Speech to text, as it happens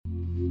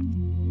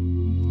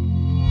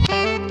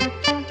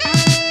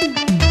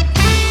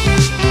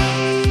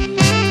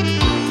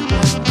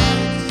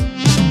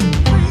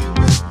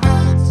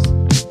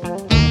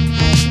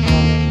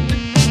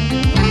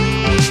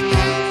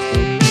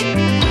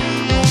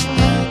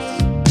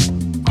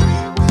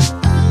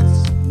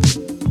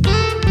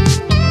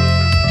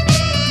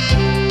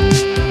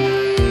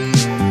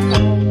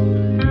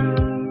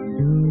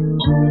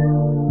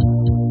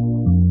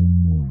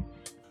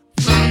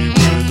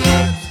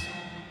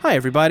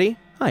everybody.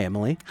 Hi,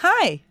 Emily.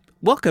 Hi.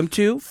 Welcome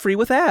to Free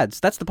with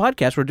Ads. That's the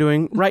podcast we're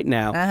doing right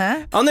now.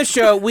 Uh-huh. On this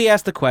show, we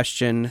ask the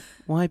question,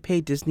 why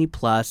pay Disney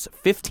Plus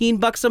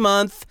 $15 a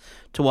month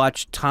to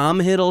watch Tom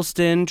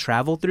Hiddleston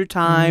travel through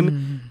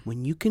time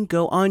when you can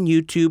go on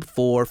YouTube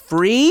for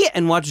free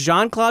and watch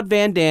Jean-Claude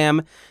Van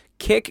Damme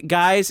kick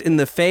guys in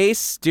the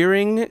face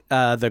during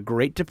the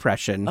Great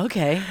Depression.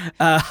 Okay.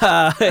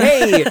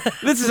 Hey,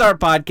 this is our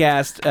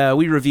podcast.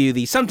 We review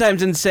the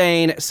sometimes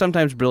insane,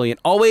 sometimes brilliant,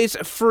 always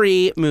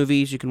free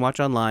movies you can watch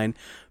online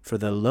for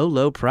the low,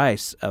 low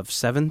price of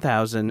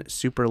 7,000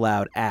 super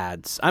loud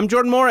ads. I'm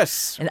Jordan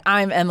Morris. And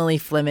I'm Emily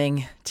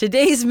Fleming.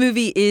 Today's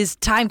movie is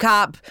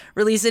Timecop,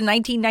 released in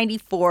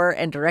 1994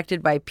 and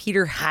directed by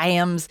Peter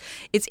Hyams.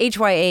 It's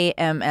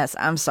Hyams.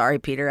 I'm sorry,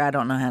 Peter. I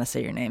don't know how to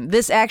say your name.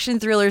 This action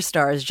thriller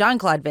stars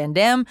Jean-Claude Van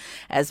Damme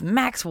as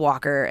Max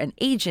Walker, an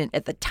agent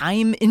at the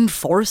Time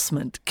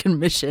Enforcement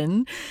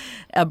Commission,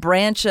 a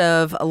branch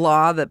of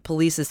law that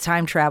polices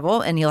time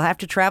travel, and he'll have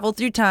to travel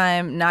through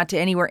time, not to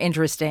anywhere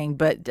interesting,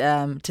 but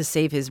to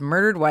save his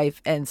murdered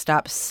wife and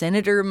stop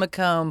Senator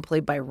McComb,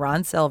 played by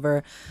Ron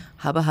Selver,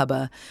 hubba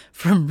hubba,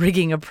 from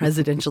rigging a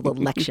presidential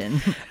election.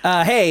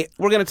 Hey,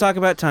 we're going to talk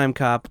about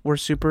Timecop. We're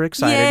super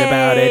excited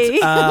about it.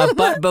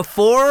 But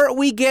before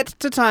we get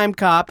to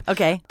Timecop,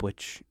 Okay.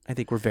 which I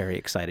think we're very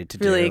excited to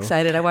do. Really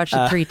excited. I watched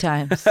it 3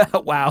 times.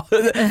 Wow,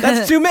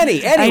 that's too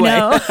many. Anyway, I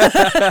know.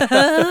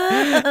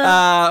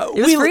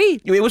 It was free.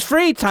 It was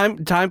free.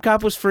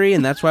 Timecop was free,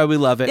 and that's why we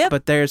love it. Yep.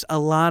 But there's a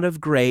lot of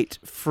great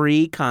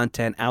free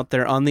content out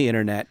there on the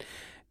internet,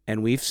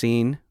 and we've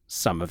seen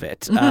some of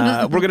it.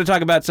 We're going to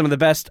talk about some of the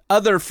best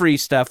other free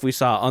stuff we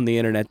saw on the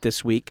internet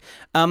this week.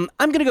 I'm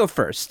going to go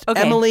first. Okay.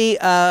 Emily,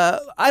 I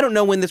don't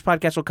know when this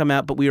podcast will come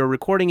out, but we are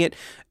recording it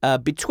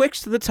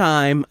betwixt the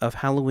time of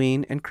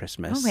Halloween and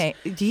Christmas. Okay.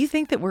 Do you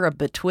think that we're a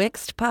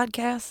betwixt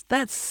podcast?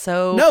 That's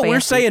so No, fancy.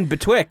 we're saying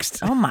betwixt.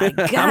 Oh my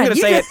God. I'm going to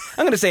say it.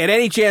 I'm going to say it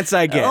any chance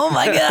I get. Oh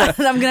my God.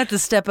 I'm going to have to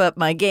step up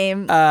my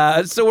game.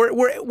 So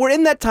we're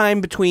in that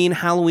time between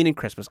Halloween and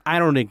Christmas. I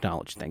don't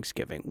acknowledge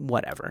Thanksgiving.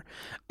 Whatever.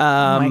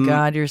 Oh my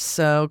God, you're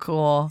so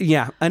cool.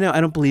 Yeah, I know. I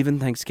don't believe in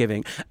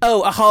Thanksgiving.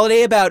 Oh, a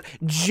holiday about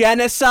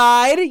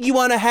genocide? You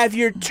want to have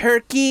your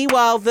turkey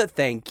while the...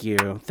 Thank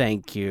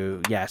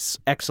you. Yes,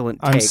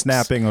 excellent takes. I'm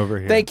snapping over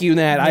here. Thank you,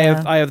 Nat.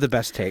 Yeah. I have the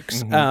best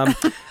takes.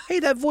 Hey,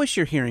 that voice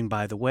you're hearing,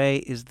 by the way,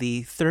 is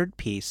the third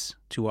piece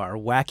to our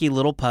wacky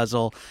little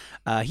puzzle.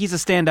 He's a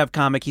stand-up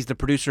comic. He's the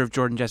producer of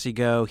Jordan Jesse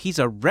Go. He's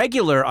a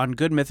regular on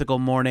Good Mythical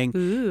Morning.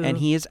 Ooh. And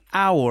he is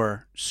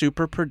our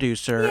super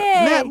producer, Yay.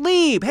 Matt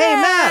Lieb. Hey,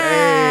 Matt.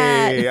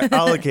 Hey,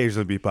 I'll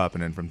occasionally be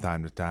popping in from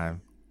time to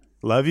time.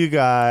 Love you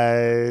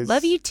guys.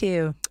 Love you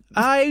too.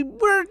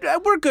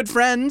 We're good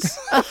friends.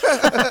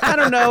 I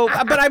don't know,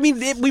 but I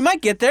mean, we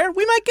might get there.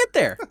 We might get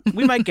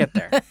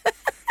there.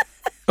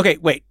 Okay,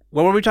 wait.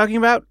 What were we talking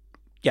about?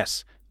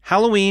 Yes,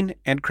 Halloween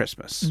and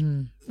Christmas.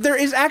 There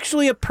is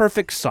actually a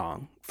perfect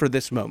song for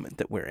this moment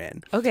that we're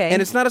in. Okay.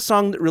 And it's not a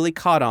song that really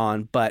caught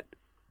on, but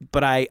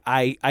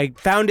I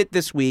found it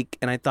this week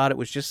and I thought it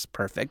was just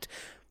perfect.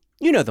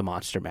 You know the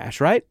Monster Mash,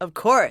 right? Of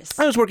course.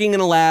 I was working in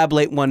a lab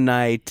late one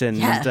night and,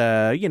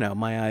 Yeah.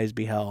 my eyes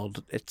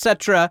beheld,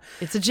 etc.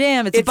 It's a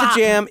jam. It's a bop.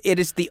 jam. It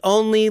is the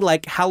only,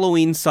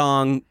 Halloween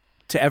song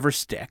to ever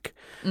stick.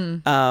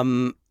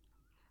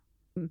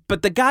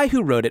 But the guy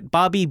who wrote it,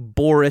 Bobby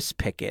Boris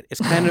Pickett, is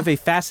kind of a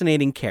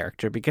fascinating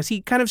character because he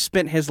kind of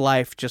spent his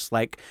life just,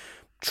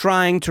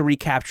 trying to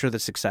recapture the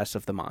success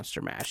of the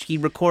Monster Mash. He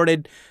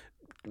recorded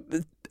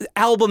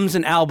albums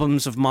and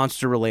albums of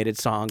monster-related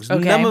songs.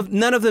 Okay.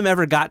 None of them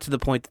ever got to the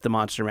point that the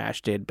Monster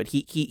Mash did, but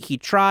he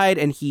tried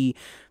and he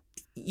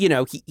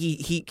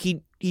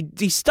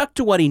stuck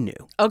to what he knew.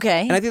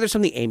 Okay. And I think there's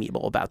something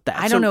amiable about that.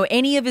 I don't know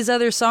any of his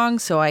other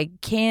songs, so I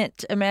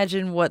can't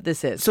imagine what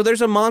this is. So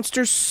there's a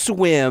Monster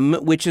Swim,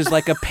 which is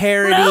like a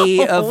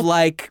parody of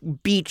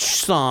beach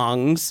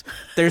songs.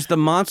 There's the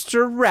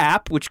Monster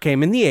Rap, which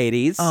came in the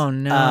 80s. Oh,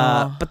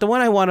 no. But the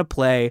one I want to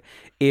play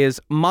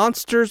is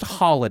Monsters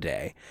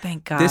Holiday.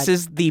 Thank God. This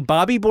is the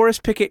Bobby Boris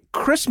Pickett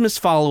Christmas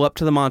follow-up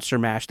to the Monster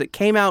Mash that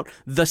came out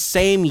the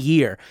same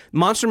year.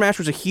 Monster Mash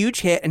was a huge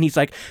hit, and he's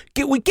like,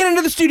 get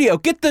into the studio,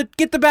 get the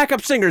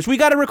backup singers, we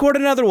got to record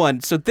another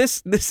one. So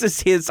this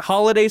is his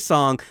holiday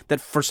song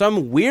that for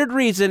some weird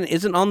reason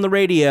isn't on the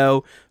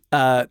radio,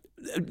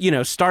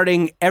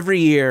 starting every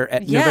year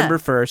at November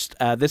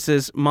 1st. This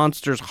is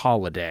Monsters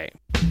Holiday.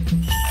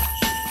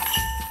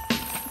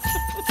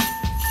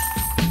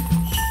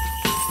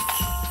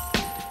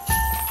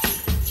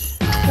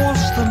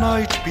 Was the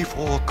night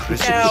before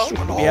Christmas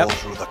when all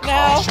through the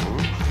castle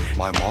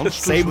my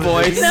monsters Same were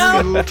voice.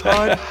 having a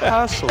Yuletide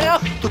hassle.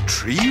 The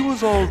tree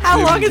was all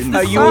How long trimmed is in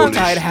this A song?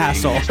 Yuletide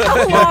hassle.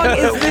 How long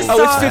is this song?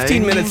 Oh, it's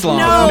 15 minutes long.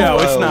 No.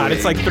 It's not.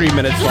 It's 3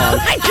 minutes long.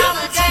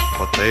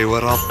 But they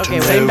were up to no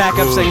Same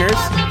backup good. singers.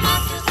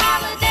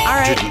 All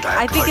right. Didn't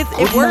I act think like it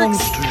good works.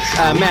 monsters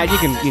should. Matt, you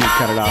can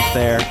cut it off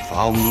there.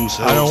 Found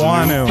themselves I don't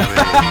want a new to. way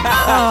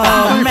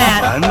Oh,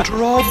 Matt. and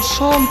robbed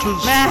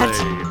Santa's Matt.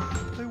 sleigh.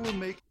 They were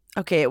making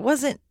Okay, it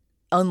wasn't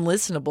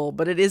unlistenable,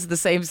 but it is the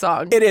same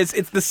song. It is.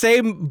 It's the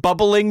same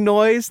bubbling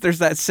noise. There's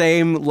that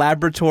same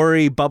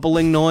laboratory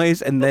bubbling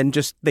noise, and then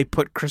just they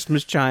put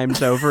Christmas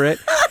chimes over it.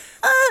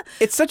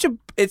 It's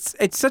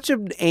such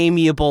an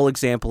amiable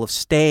example of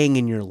staying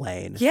in your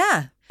lane.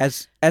 Yeah.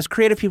 As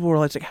creative people were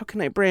like, how can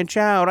I branch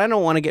out? I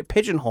don't want to get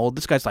pigeonholed.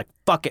 This guy's like,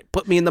 fuck it,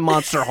 put me in the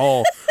monster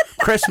hole.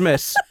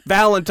 Christmas,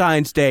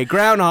 Valentine's Day,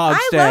 Groundhog's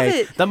Day. Love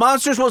it. The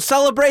monsters will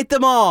celebrate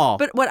them all.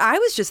 But what I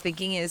was just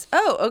thinking is,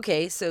 oh,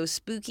 okay, so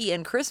spooky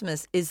and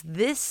Christmas, is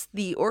this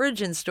the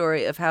origin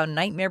story of how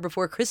Nightmare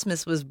Before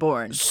Christmas was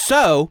born?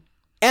 So,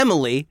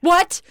 Emily.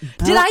 What?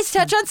 Did I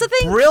touch on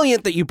something?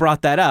 Brilliant that you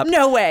brought that up.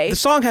 No way. The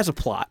song has a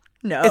plot.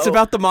 No. It's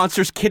about the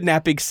monsters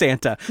kidnapping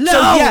Santa. No. So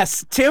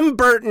yes, Tim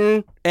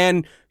Burton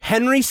and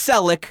Henry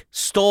Selick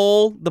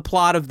stole the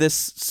plot of this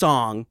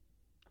song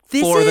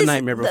for The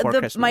Nightmare Before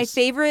Christmas. My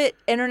favorite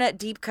internet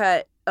deep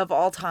cut of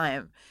all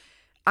time.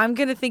 I'm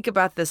going to think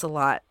about this a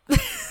lot.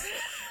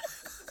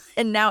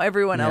 And now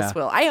everyone else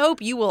will. I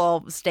hope you will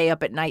all stay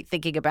up at night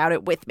thinking about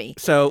it with me.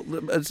 So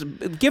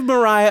give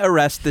Mariah a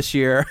rest this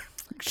year.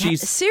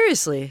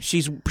 Seriously.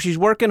 She's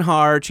working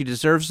hard. She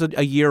deserves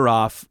a year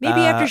off.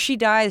 Maybe after she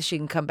dies, she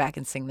can come back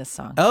and sing this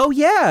song. Oh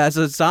yeah, as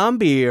a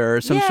zombie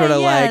or some sort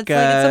of it's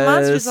a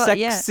monster song.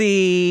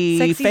 Sexy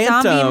Sexy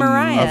phantom. zombie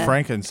Mariah. A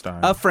Frankenstein.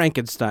 A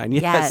Frankenstein.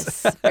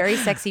 Yes. Yes. Very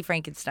sexy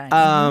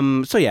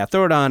Frankenstein. So yeah,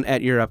 throw it on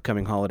at your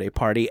upcoming holiday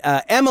party.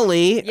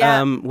 Emily,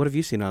 what have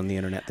you seen on the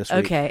internet this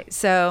week? Okay,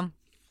 so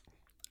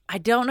I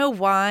don't know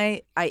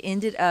why I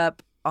ended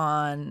up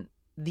on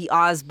the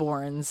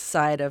Osbournes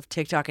side of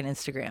TikTok and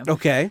Instagram.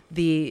 Okay.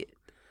 This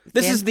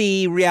is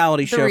the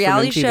reality show. The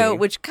reality from MTV. show,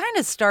 which kind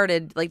of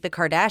started, like the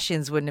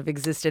Kardashians wouldn't have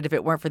existed if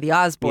it weren't for the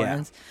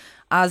Osbournes.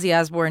 Yeah. Ozzy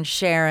Osbourne,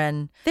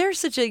 Sharon. They're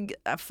such a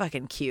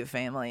fucking cute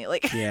family.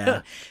 Like,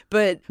 yeah.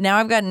 But now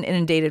I've gotten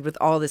inundated with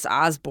all this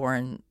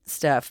Osbourne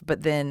stuff.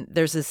 But then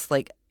there's this,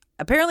 like,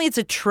 apparently it's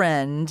a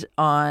trend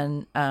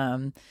on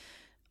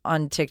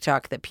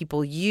TikTok that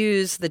people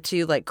use the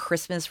two like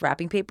Christmas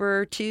wrapping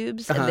paper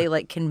tubes and they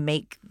like can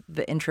make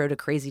the intro to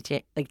Crazy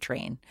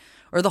Train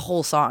or the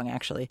whole song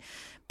actually,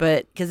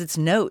 but because it's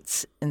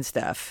notes and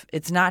stuff,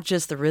 it's not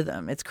just the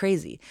rhythm. It's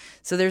crazy.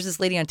 So there's this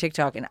lady on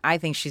TikTok and I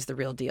think she's the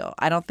real deal.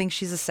 I don't think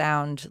she's a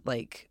sound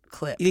like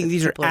clip. You think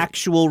these are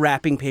actual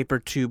wrapping paper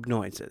tube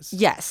noises?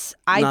 Yes.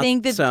 I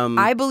think that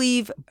I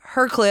believe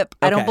her clip.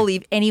 I don't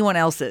believe anyone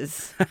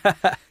else's.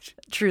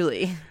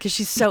 Truly, because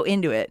she's so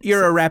into it.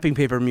 You're a wrapping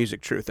paper music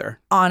truther.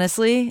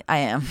 Honestly, I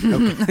am.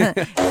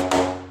 Okay.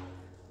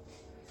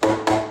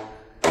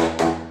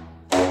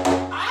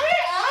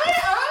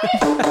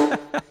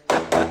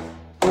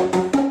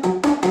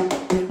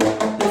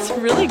 It's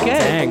really good.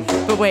 Dang.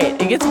 But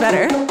wait, it gets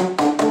better.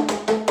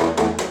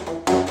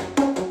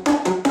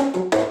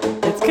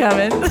 It's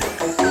coming.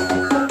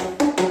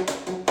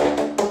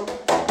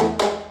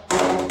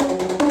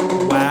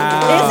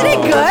 Wow. Isn't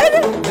it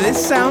good?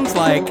 This sounds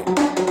like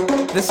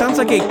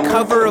a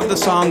cover of the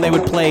song they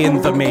would play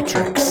in The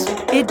Matrix.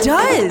 It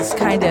does,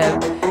 kind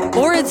of.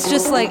 Or it's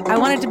just like, I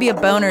want it to be a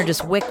boner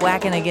just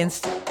whack-whacking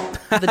against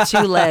the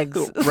two legs.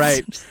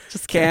 Right.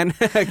 Just can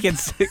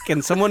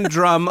someone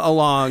drum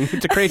along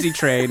to Crazy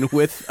Train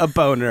with a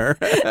boner?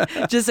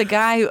 Just a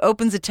guy who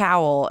opens a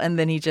towel and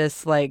then he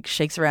just like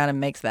shakes around and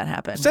makes that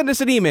happen. Send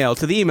us an email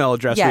to the email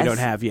address we don't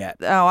have yet.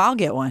 Oh, I'll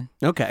get one.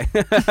 Okay.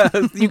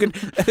 You can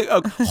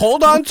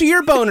hold on to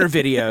your boner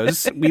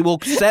videos. We will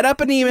set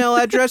up an email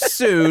address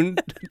soon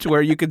to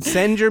where you can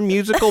send your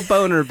musical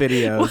boner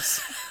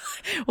videos.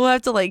 I'll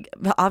have to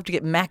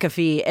get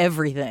McAfee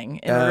everything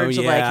in order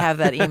to have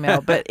that email,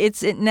 but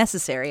it's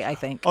necessary, I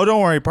think. Oh, don't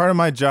worry. Part of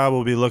my job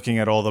will be looking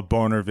at all the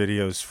boner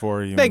videos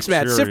for you. Thanks,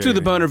 Matt. Sift through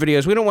the boner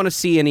videos. We don't want to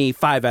see any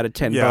 5 out of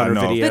 10 boner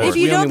videos. But if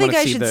you we don't only think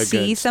wanna I should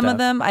see some stuff. of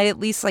them, I'd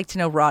at least like to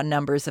know raw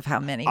numbers of how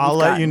many. I'll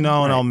let you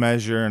know, and I'll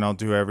measure, and I'll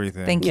do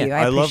everything. Thank you.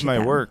 I love my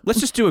work. Let's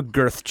just do a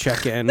girth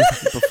check-in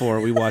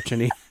before we watch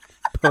any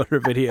boner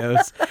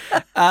videos.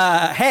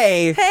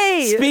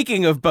 Hey,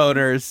 speaking of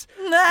boners,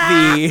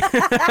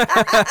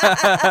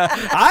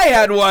 I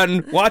had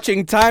one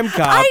watching Timecop.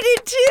 I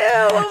did too.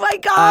 Oh my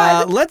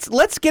god.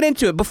 Let's get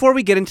into it. Before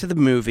we get into the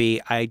movie,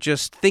 I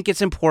just think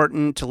it's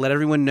important to let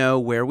everyone know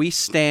where we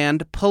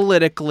stand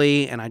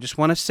politically, and I just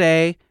want to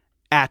say,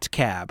 at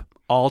Cab,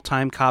 all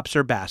time cops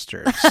are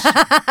bastards.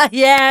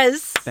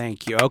 Yes.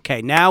 Thank you.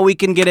 Okay, now we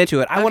can get into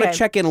it. I want to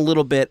check in a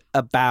little bit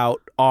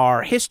about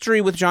our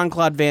history with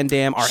Jean-Claude Van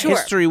Damme, our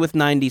history with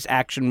 90s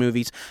action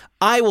movies.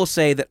 I will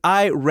say that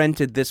I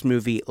rented this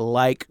movie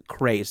like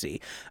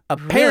crazy.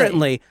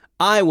 Apparently,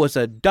 I was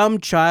a dumb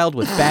child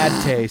with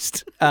bad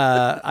taste.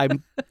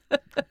 I'm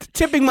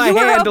tipping my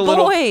hand a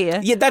little. Boy.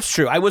 Yeah, that's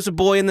true. I was a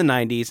boy in the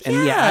 90s,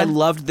 and I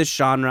loved this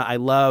genre. I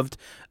loved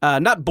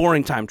not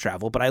boring time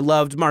travel, but I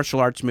loved martial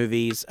arts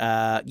movies.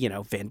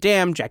 Van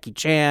Damme, Jackie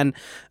Chan,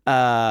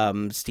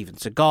 Steven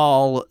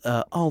Seagal,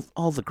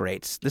 all the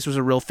greats. This was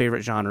a real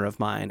favorite genre of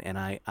mine, and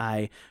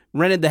I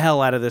rented the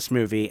hell out of this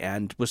movie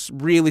and was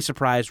really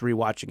surprised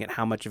rewatching it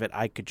how much of it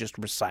I could just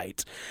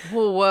recite.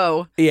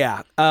 Whoa.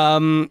 Yeah.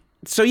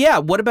 So yeah,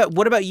 what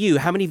about you?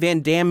 How many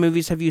Van Damme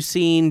movies have you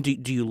seen?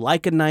 Do you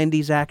like a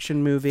 90s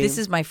action movie? This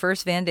is my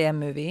first Van Damme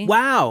movie.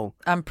 Wow.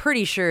 I'm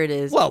pretty sure it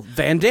is. Well,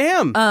 Van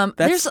Damme.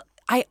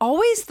 I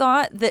always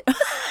thought that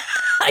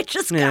I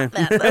just got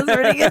that. That was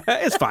pretty good.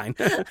 It's fine.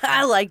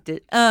 I liked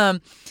it.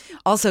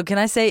 Also, can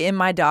I say in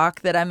my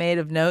doc that I made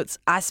of notes,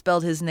 I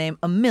spelled his name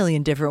a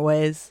million different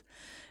ways.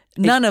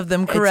 None of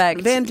them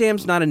correct. Van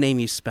Damme's not a name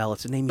you spell.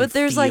 It's a name you feel. But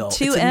there's like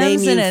two it's a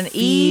M's name and you an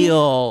E.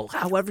 feel.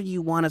 However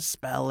you want to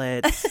spell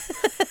it.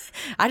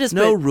 I just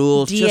no put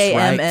rules, just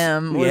right.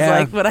 DAMM was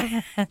like what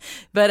I had.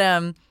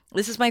 But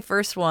this is my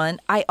first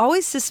one. I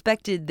always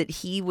suspected that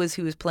he was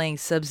who was playing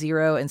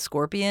Sub-Zero and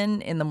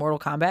Scorpion in the Mortal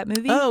Kombat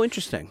movie. Oh,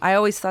 interesting. I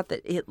always thought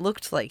that it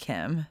looked like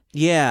him.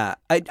 Yeah,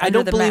 I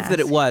don't believe that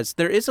it mask. was.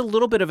 There is a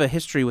little bit of a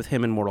history with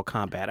him in Mortal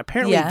Kombat.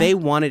 Apparently, they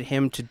wanted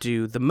him to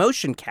do the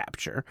motion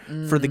capture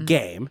for the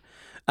game.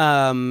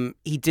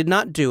 He did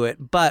not do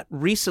it, but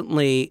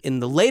recently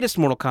in the latest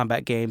Mortal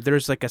Kombat game,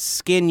 there's like a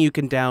skin you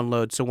can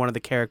download so one of the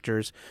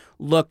characters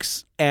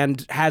looks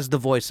and has the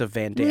voice of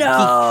Van Damme.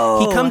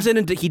 No! He comes in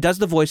and he does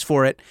the voice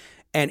for it,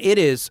 and it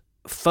is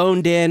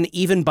phoned in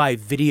even by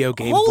video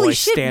game voice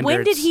standards.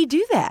 When did he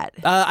do that?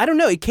 I don't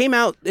know. It came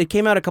out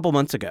a couple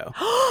months ago.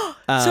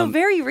 So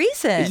very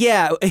recent.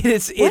 Yeah, What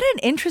an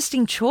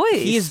interesting choice.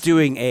 He is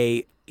doing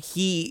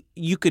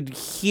you could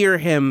hear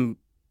him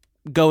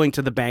going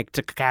to the bank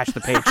to cash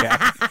the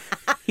paycheck.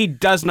 He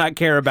does not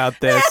care about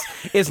this.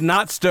 Is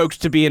not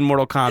stoked to be in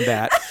Mortal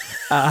Kombat.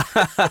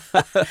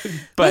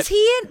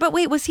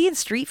 Was he in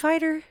Street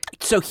Fighter?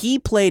 So he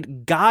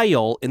played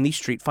Guile in the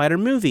Street Fighter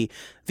movie.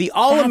 The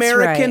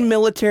all-American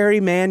military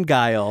man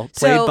Guile,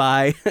 played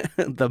by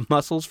the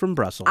muscles from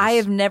Brussels. I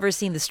have never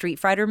seen the Street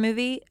Fighter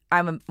movie.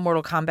 I'm a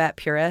Mortal Kombat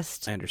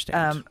purist. I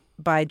understand.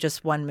 By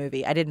just one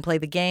movie. I didn't play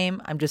the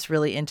game. I'm just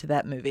really into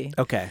that movie.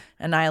 Okay.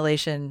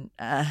 Annihilation.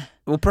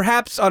 Well,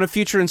 perhaps on a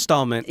future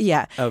installment.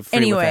 Yeah. Of Free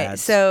with anyway,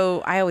 Ads.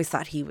 so I always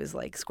thought he was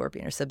like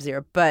Scorpion or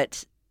Sub-Zero.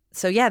 But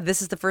so yeah,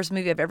 this is the first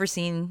movie I've ever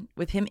seen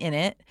with him in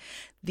it.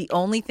 The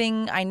only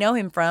thing I know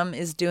him from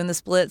is doing the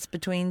splits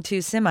between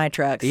two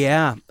semi-trucks.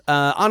 Yeah.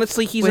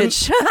 Honestly,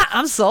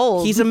 I'm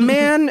sold. He's a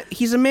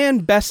man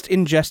best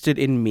ingested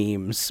in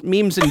memes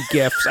and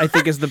GIFs, I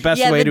think is the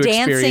best way to experience.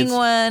 Yeah, the dancing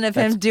one of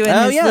him doing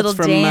his little it's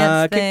from,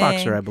 dance thing.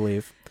 Kickboxer, I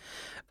believe.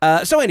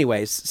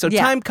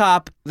 Time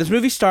Cop, this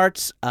movie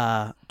starts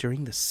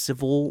during the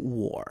Civil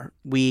War.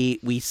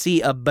 We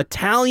see a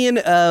battalion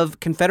of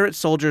Confederate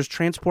soldiers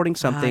transporting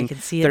something. I can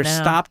see it They're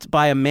now. stopped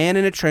by a man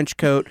in a trench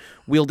coat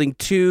wielding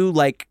two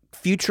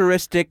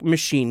futuristic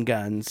machine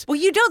guns. Well,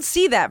 you don't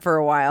see that for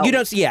a while. You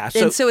don't see, yeah.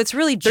 And so it's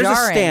really jarring.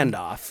 There's a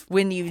standoff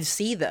when you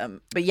see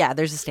them. But yeah,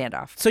 there's a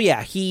standoff. So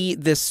yeah,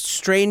 this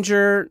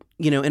stranger,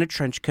 in a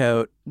trench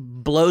coat,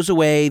 blows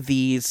away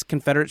these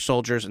Confederate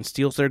soldiers and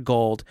steals their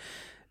gold.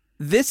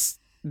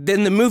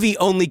 Then the movie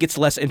only gets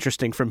less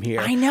interesting from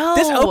here. I know.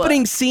 This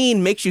opening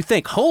scene makes you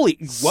think, whoa,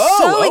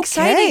 so okay,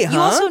 exciting. huh? You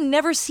also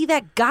never see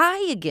that guy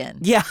again.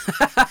 Yeah,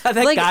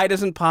 that guy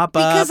doesn't pop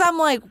up. Because I'm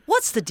like,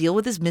 what's the deal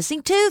with his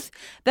missing tooth?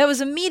 That was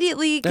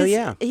immediately, because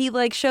he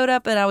showed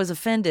up and I was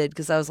offended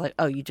because I was like,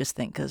 oh, you just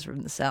think because we're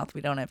in the South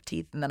we don't have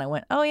teeth. And then I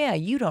went, oh yeah,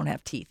 you don't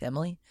have teeth,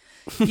 Emily.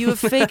 You have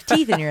fake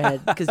teeth in your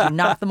head because you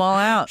knocked them all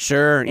out.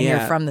 Sure, and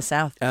you're from the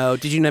South. Oh,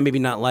 did you maybe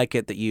not like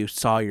it that you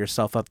saw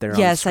yourself up there on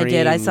Yes, screen? I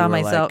did. I saw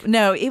myself. Like...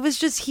 No, it was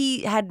just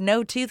he had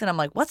no tooth, and I'm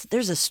like,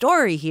 there's a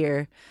story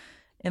here.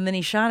 And then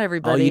he shot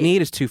everybody. All you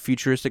need is two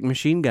futuristic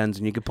machine guns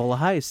and you could pull a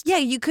heist. Yeah,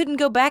 you couldn't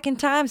go back in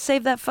time,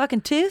 save that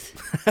fucking tooth?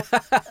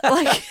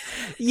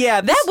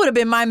 Yeah, that would have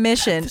been my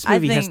mission. This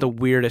movie has the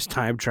weirdest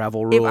time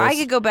travel rules. If I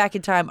could go back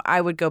in time,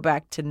 I would go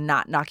back to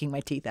not knocking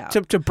my teeth out.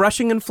 To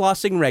brushing and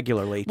flossing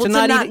regularly. Well,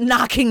 to not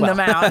knocking them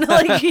out.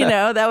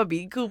 That would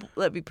be cool.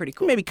 That'd be pretty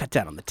cool. Maybe cut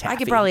down on the taffy. I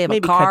could probably have a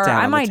car.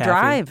 I might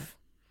drive.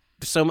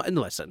 So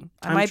listen,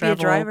 I might be a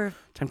driver.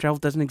 Time travel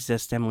doesn't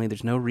exist, Emily.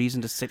 There's no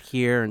reason to sit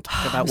here and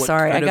talk about what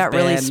sorry, could I got have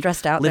really been.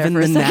 stressed out Live there in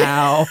for a the second.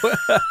 now.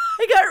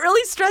 I got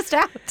really stressed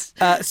out.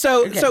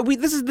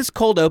 This is this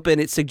cold open.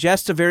 It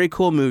suggests a very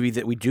cool movie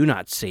that we do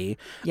not see.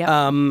 Yep.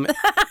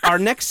 Our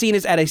next scene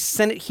is at a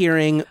Senate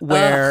hearing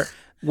where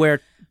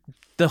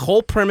the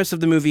whole premise of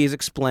the movie is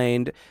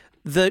explained.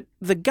 The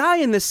guy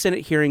in this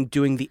Senate hearing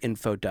doing the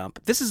info dump,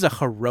 this is a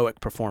heroic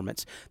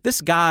performance. This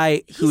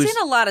guy He's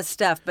in a lot of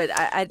stuff, but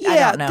I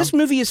don't know. This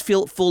movie is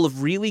full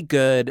of really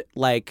good,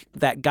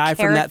 that guy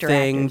from that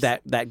thing,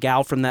 that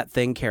gal from that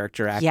thing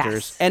character actors.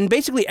 Yes. And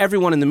basically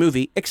everyone in the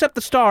movie, except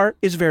the star,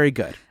 is very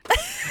good.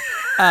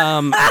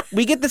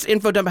 We get this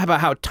info dump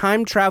about how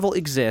time travel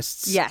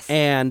exists. Yes.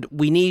 And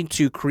we need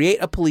to create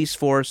a police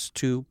force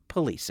to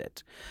police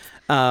it.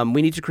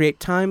 We need to create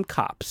time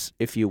cops,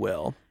 if you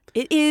will.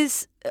 It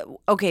is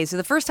okay. So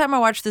the first time I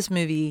watched this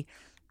movie,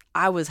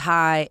 I was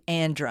high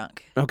and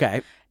drunk.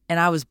 Okay. And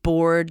I was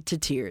bored to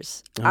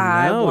tears. Oh,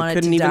 I no. wanted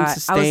Couldn't to even die.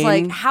 sustain... I was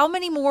like, how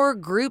many more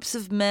groups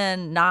of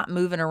men not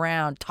moving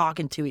around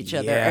talking to each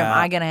other am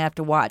I going to have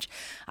to watch?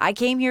 I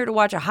came here to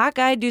watch a hot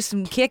guy do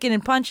some kicking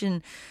and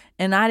punching,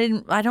 and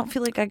I don't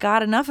feel like I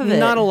got enough of it.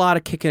 Not a lot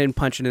of kicking and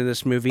punching in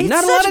this movie. It's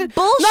Not such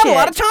bullshit. Not a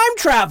lot of time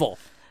travel.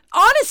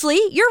 Honestly,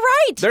 you're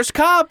right. There's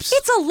cops.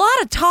 It's a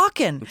lot of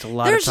talking. It's a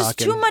lot There's of just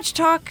talking. too much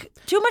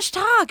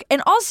talk.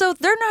 And also,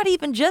 they're not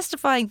even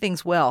justifying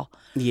things well.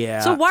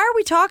 Yeah. So why are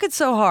we talking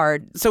so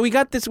hard? So we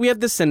have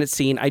this Senate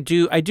scene. I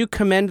do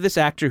commend this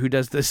actor who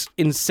does this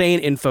insane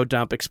info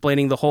dump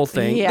explaining the whole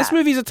thing. Yeah. This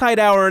movie's a tight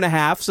hour and a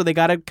half, so they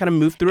got to kind of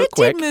move through it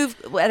quick. It did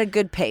move at a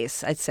good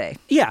pace, I'd say.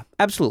 Yeah,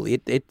 absolutely.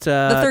 It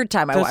The third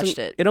time I watched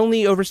it. It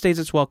only overstays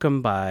its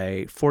welcome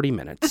by 40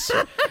 minutes.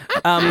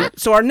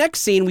 So our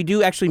next scene, we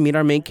do actually meet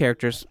our main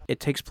characters. It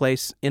takes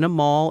place in a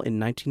mall in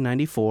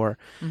 1994.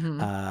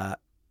 Mm-hmm.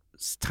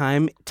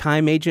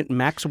 Time agent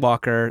Max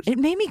Walker. It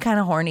made me kind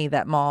of horny,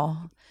 that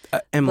mall.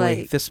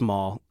 Emily, Like, this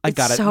mall. We it's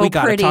got so to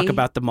pretty. talk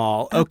about the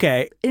mall.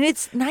 Okay. And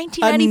it's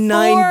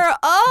 1994.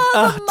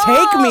 The mall.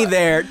 Take me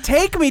there.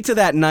 Take me to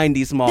that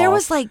 90s mall. There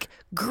was like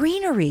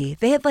greenery.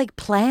 They had like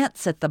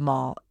plants at the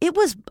mall. It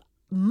was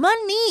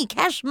money,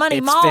 cash money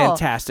It's mall.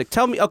 fantastic.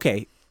 Tell me about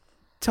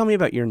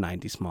your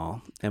 90s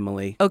mall,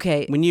 Emily.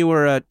 Okay. When you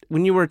were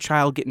a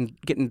child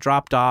getting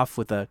dropped off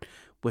with a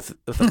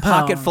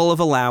pocket full of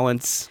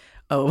allowance.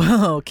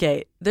 Oh,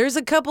 okay. There's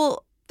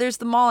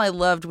the mall I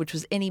loved, which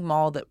was any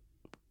mall that,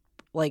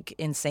 like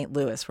in St.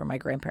 Louis where my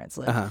grandparents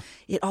lived. Uh-huh.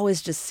 It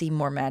always just seemed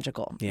more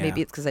magical. Yeah.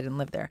 Maybe it's because I didn't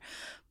live there.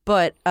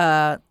 But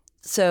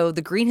so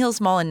the Green Hills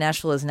Mall in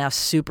Nashville is now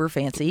super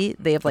fancy.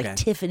 They have like Okay.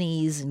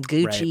 Tiffany's and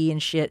Gucci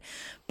and shit.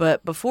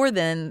 But before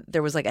then,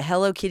 there was like a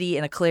Hello Kitty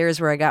and a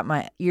Claire's where I got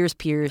my ears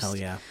pierced. Hell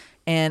yeah.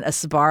 And a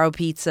Sbarro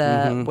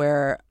pizza Mm-hmm.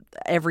 where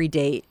every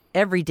date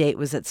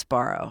was at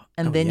Sbarro.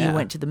 And then yeah. you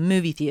went to the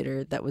movie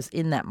theater that was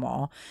in that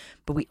mall.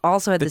 But we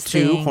also had The this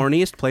two thing.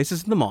 horniest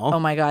places in the mall. Oh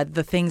my God,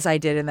 the things I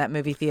did in that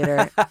movie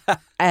theater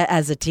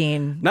as a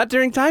teen. Not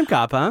during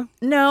Timecop, huh?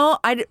 No,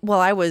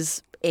 I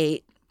was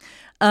 8.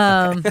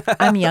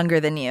 I'm younger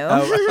than you.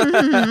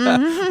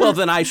 Well,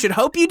 then I should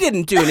hope you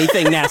didn't do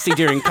anything nasty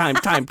during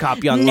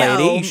Timecop, young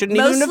lady. You shouldn't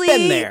even have mostly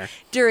been there.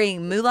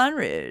 during Moulin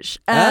Rouge.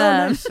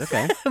 Nice.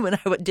 Okay. When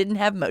I didn't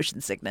have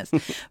motion sickness.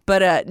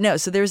 But no,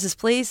 so there was this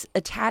place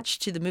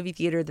attached to the movie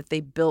theater that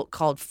they built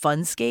called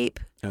Funscape.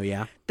 Oh,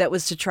 yeah? That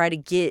was to try to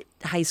get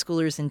high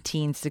schoolers and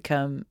teens to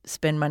come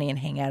spend money and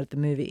hang out at the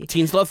movie.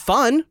 Teens love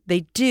fun.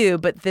 They do,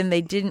 but then they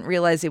didn't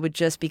realize it would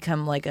just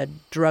become like a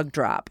drug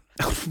drop.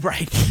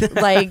 Right.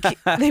 Like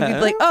they'd be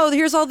like, "Oh,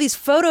 here's all these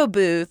photo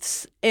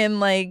booths," and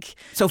like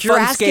So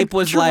Jurassic Funscape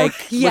was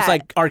Yeah. was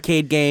like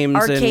arcade games.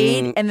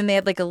 arcade, and then they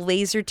had like a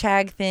laser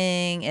tag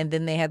thing, and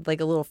then they had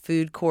like a little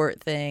food court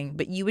thing.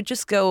 But you would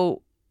just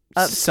go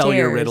upstairs, Sell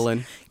your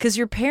Ritalin. because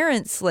your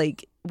parents,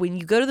 like when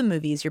you go to the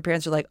movies, your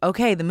parents are like,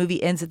 "Okay, the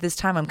movie ends at this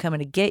time. I'm coming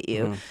to get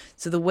you." Mm-hmm.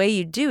 So the way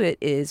you do it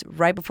is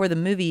right before the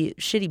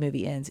shitty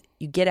movie ends,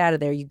 you get out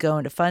of there, you go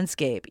into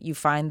Funscape, you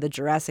find the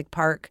Jurassic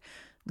Park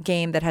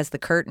game that has the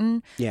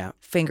curtain, Yeah.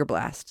 finger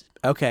blast.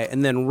 Okay,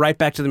 and then right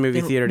back to the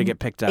movie theater to get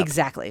picked up.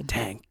 Exactly.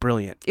 Dang,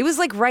 brilliant. It was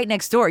like right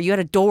next door. You had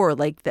a door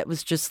like that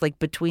was just like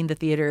between the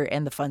theater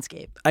and the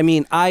Funscape. I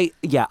mean, I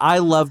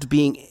loved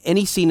being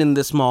any scene in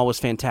this mall was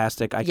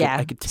fantastic. I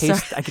could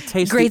taste. Sorry. I could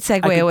taste. Great the- I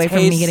segue could away from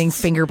me taste- getting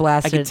finger I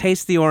blasted. could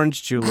taste the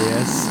orange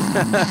Julius.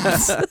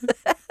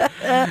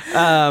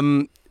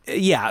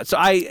 Yeah, so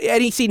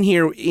any scene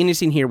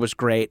here was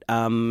great.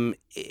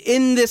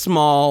 In this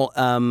mall,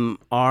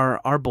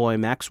 our boy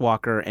Max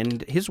Walker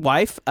and his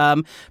wife,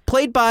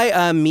 played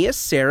by Mia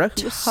Sara,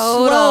 who is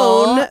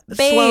Total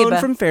babe. Sloane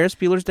from Ferris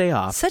Bueller's Day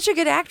Off. Such a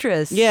good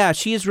actress. Yeah,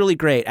 she is really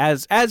great.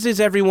 As is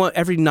every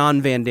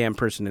non Van Damme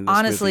person in this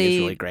Honestly, movie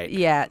is really great.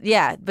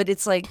 Yeah. But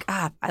it's like,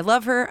 I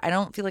love her. I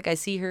don't feel like I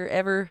see her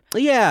ever.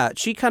 Yeah,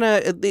 she kind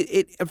of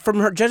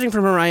judging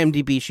from her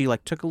IMDb, she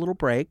like took a little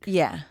break.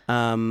 Yeah.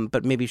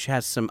 But maybe she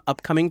has some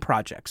upcoming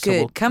projects.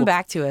 Good. So Come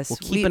back to us. We'll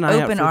keep an eye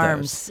out open for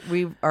arms.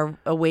 We are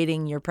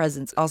awaiting your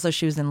presence. Also,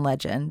 she was in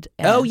Legend.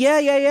 And Oh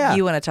yeah.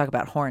 You want to talk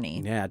about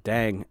horny? Yeah,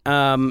 dang.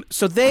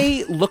 So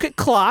they look at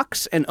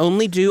clocks and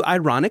only do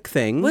ironic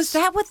things. Was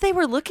that what they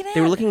were looking at?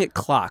 They were looking at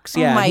clocks. Oh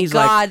Yeah. my and he's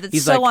God, like, that's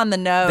he's so like, on the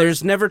nose.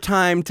 There's never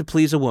time to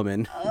please a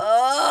woman.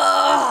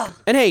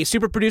 And hey,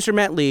 super producer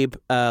Matt Lieb,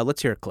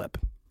 let's hear a clip.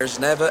 There's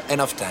never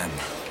enough time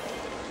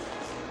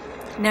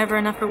Never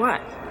enough for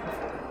what?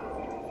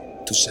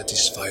 to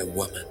satisfy a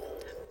woman.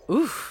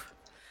 Oof.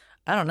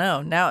 I don't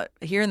know. Now,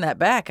 hearing that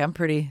back, I'm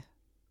pretty...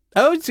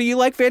 Oh, so you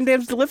like Van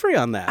Damme's delivery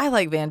on that? I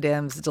like Van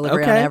Damme's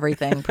delivery Okay. on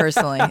everything,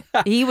 personally.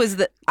 He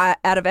was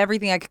out of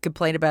everything I could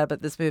complain about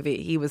this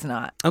movie, he was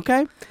not.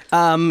 Okay.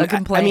 A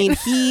complaint. I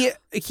mean,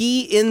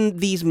 he in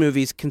these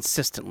movies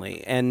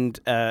consistently, and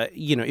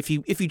if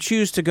you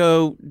choose to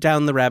go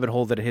down the rabbit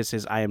hole that is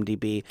his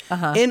IMDb,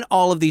 in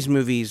all of these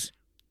movies,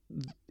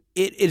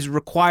 it is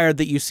required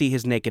that you see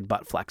his naked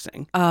butt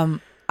flexing.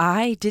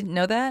 I didn't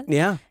know that.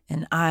 Yeah.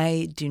 And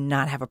I do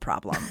not have a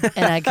problem.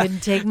 And I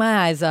couldn't take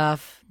my eyes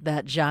off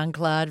that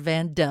Jean-Claude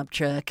Van Damme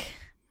truck.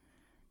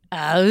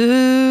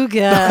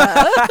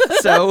 Auga.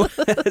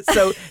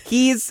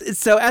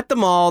 so at the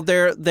mall,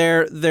 they're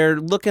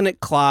looking at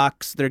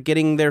clocks, they're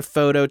getting their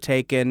photo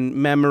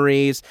taken,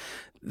 memories.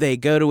 They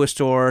go to a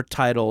store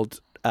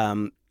titled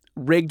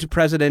Rigged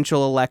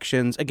Presidential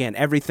Elections. Again,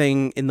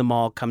 everything in the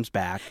mall comes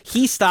back.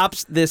 He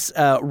stops this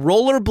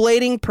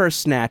rollerblading purse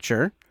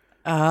snatcher.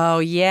 Oh,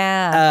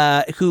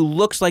 yeah. Who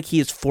looks like he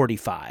is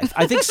 45.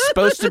 I think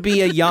supposed to be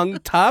a young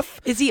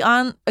tough. Is he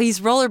on? He's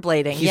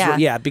rollerblading.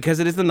 Yeah, because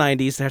it is the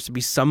 90s. There has to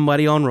be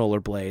somebody on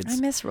rollerblades. I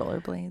miss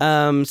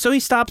rollerblades. So he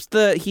stops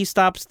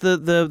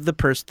the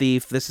purse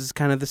thief. This is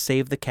kind of the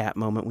save the cat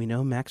moment. We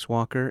know Max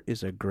Walker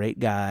is a great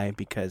guy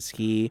because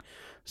he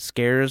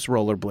scares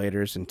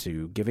rollerbladers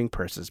into giving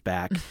purses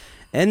back.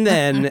 And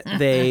then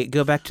they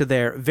go back to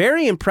their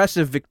very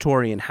impressive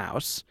Victorian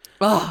house.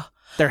 Oh.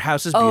 Their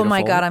house is beautiful. Oh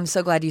my God, I'm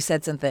so glad you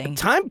said something.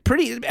 I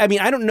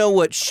don't know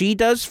what she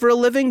does for a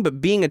living, but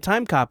being a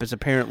time cop is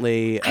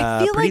apparently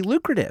pretty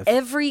lucrative.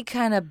 Every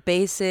kind of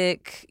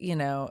basic,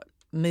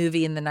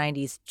 movie in the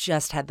 90s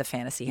just had the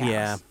fantasy house.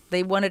 Yeah.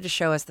 They wanted to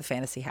show us the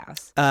fantasy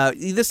house.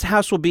 This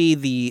house will be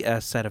the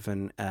set of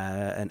an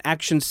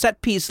action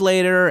set piece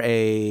later,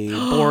 a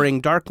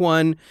boring dark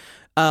one.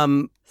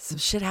 Some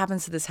shit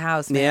happens to this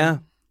house,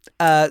 man.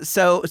 Yeah.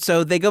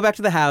 So they go back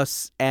to the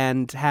house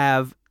and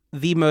have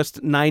the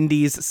most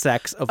 90s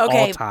sex of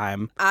all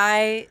time.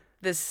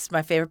 This is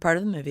my favorite part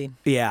of the movie.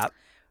 Yeah.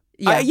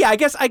 Yeah. I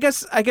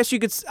guess you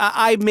could.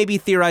 I maybe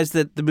theorize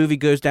that the movie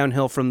goes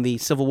downhill from the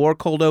Civil War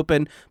cold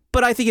open,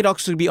 but I think it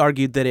also could be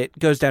argued that it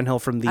goes downhill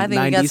from the 90s. I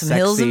think we got some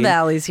hills and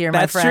valleys here,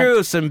 my friend. That's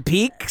true. Some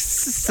peaks,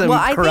 some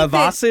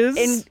crevasses.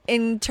 I think that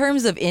in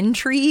terms of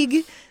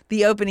intrigue,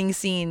 the opening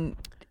scene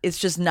is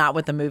just not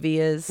what the movie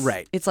is.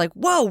 Right. It's like,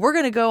 whoa, we're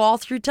gonna go all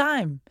through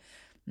time.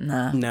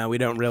 Nah. No, we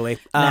don't really.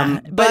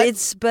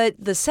 But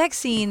the sex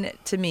scene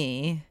to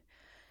me,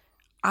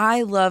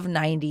 I love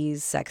 90s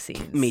sex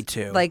scenes. Me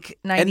too. Like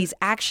 90s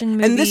action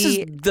movie. And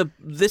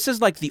this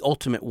is like the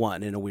ultimate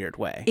one in a weird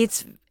way.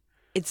 It's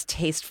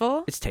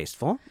tasteful. It's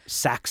tasteful.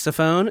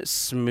 Saxophone,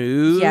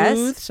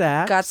 smooth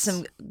sax. Got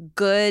some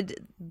good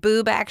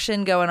boob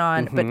action going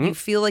on, but you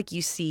feel like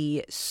you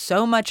see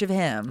so much of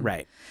him.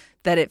 Right.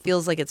 That it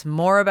feels like it's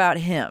more about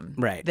him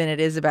than it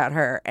is about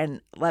her.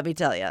 And let me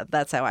tell you,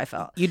 that's how I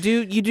felt. You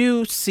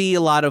do see a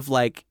lot of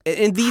like,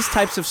 in these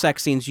types of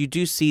sex scenes, you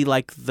do see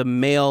like the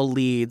male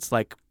leads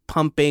like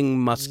pumping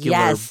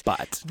muscular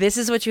butt. This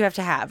is what you have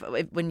to have.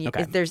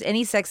 If there's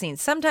any sex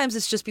scenes, sometimes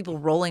it's just people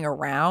rolling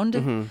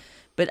around,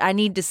 but I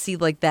need to see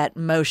like that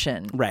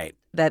motion. Right.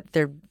 That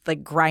they're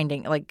like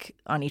grinding like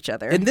on each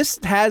other. And this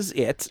has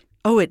it.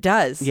 Oh, it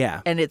does.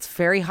 Yeah. And it's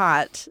very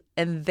hot.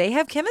 And they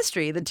have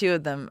chemistry. The two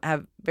of them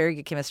have very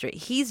good chemistry.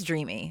 He's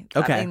dreamy.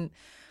 Okay. I mean,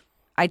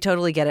 I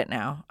totally get it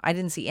now. I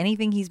didn't see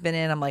anything he's been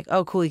in. I'm like,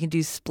 oh, cool. He can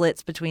do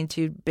splits between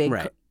two big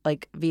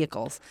like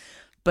vehicles.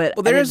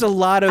 But there's a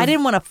lot of. I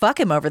didn't want to fuck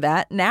him over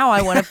that. Now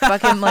I want to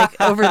fuck him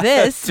like over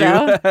this.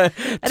 So I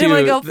didn't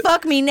want to go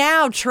fuck me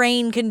now,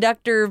 train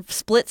conductor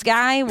splits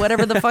guy,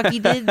 whatever the fuck he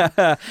did.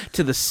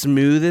 To the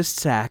smoothest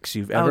sax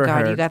you've ever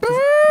heard. You got this.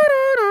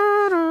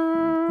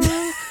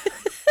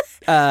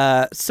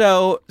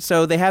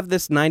 So they have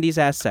this 90s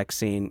ass sex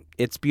scene.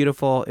 It's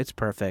beautiful. It's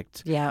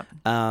perfect. Yeah.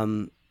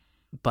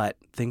 But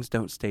things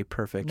don't stay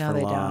perfect No, for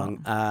they long.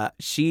 don't.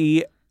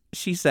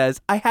 She says,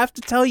 "I have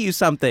to tell you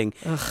something."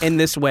 In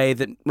this way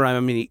that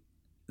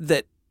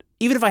that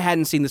even if I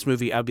hadn't seen this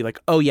movie, I'd be like,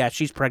 "Oh yeah,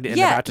 she's pregnant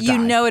and about to die." You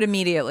know it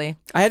immediately.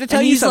 I had to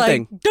tell you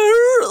something.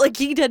 Like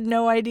he had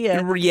no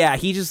idea. Yeah,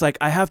 he just like,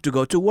 "I have to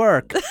go to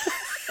work."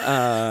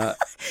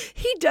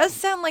 He does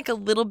sound like a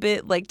little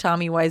bit like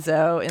Tommy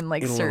Wiseau in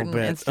like certain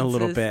instances. A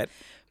little bit.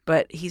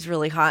 But he's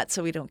really hot,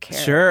 so we don't care.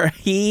 Sure.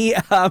 He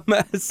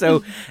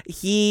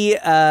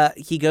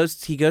goes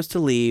to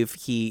leave.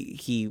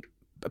 He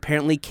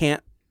apparently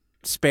can't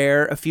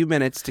spare a few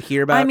minutes to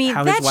hear about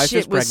how his wife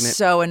is pregnant. Was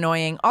so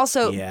annoying.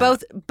 Also,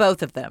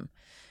 both of them.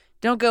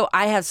 Don't go,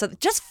 I have something.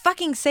 Just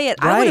fucking say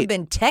it. Right. I would have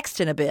been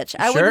texting a bitch.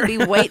 I wouldn't be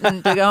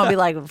waiting to go and be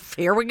like,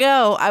 here we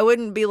go. I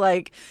wouldn't be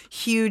like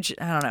huge.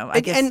 I don't know. I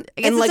guess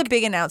it's like, a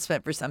big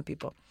announcement for some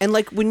people. And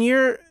like when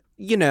you're,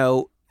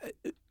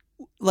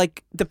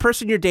 like the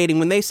person you're dating,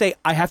 when they say,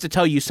 I have to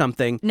tell you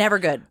something. Never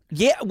good.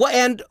 Yeah.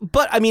 Well,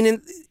 but I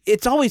mean,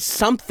 it's always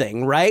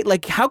something, right?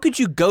 Like, how could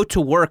you go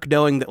to work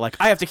knowing that, like,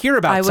 I have to hear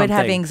about something? I would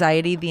have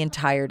anxiety the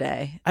entire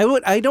day. I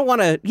want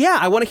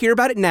to hear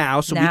about it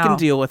now so we can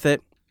deal with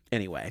it.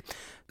 Anyway,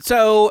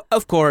 so,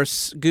 of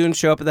course, goons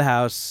show up at the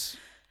house,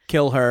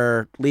 kill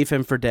her, leave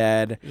him for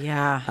dead.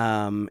 Yeah.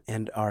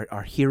 And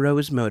our hero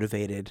is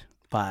motivated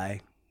by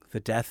the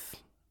death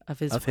of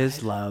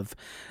his love.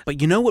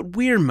 But you know what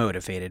we're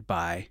motivated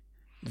by?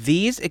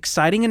 These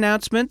exciting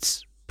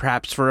announcements,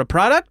 perhaps for a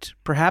product,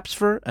 perhaps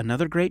for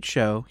another great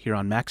show here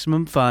on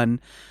Maximum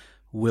Fun.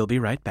 We'll be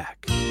right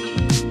back.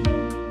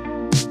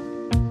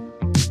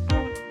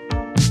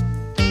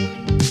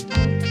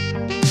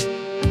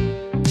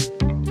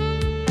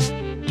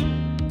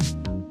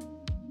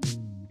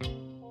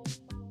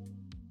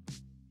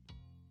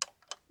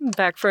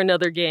 Back for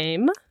another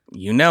game.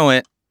 You know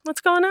it.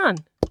 What's going on?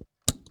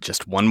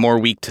 Just one more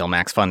week till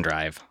Max Fun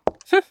Drive.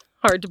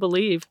 Hard to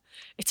believe.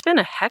 It's been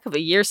a heck of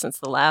a year since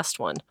the last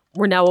one.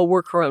 We're now a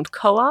worker-owned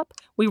co-op.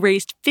 We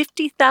raised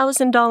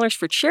 $50,000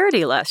 for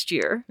charity last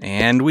year.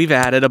 And we've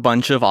added a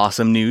bunch of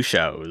awesome new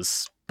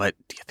shows. But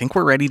do you think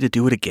we're ready to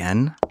do it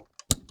again?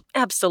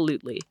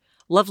 Absolutely.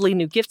 Lovely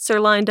new gifts are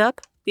lined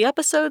up. The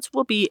episodes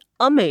will be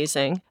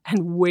amazing.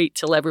 And wait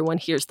till everyone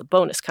hears the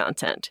bonus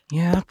content.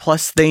 Yeah,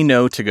 plus they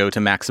know to go to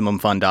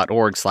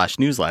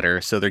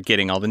MaximumFun.org/newsletter, so they're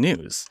getting all the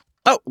news.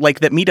 Oh, like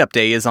that meetup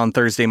day is on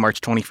Thursday,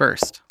 March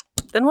 21st.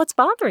 Then what's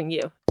bothering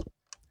you?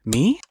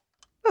 Me?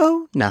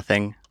 Oh,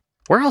 nothing.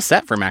 We're all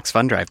set for Max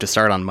Fun Drive to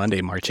start on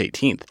Monday, March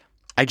 18th.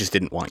 I just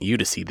didn't want you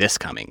to see this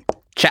coming.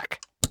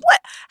 Check. What?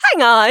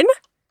 Hang on.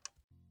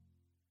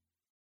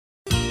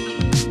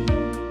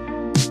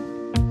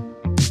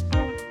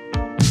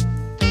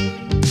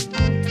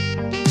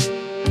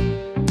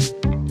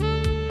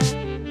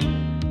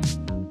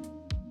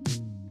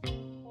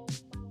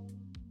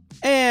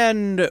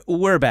 And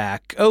we're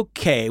back.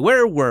 Okay,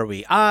 where were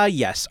we?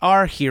 Yes,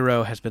 our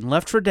hero has been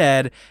left for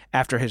dead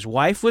after his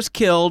wife was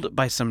killed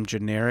by some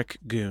generic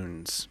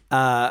goons.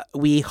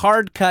 We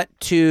hard cut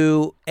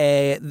to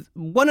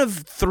one of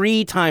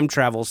 3 time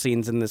travel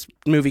scenes in this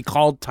movie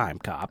called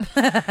Timecop.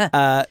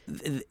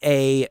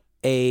 A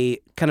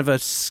kind of a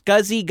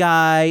scuzzy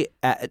guy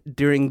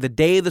during the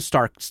day the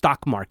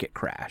stock market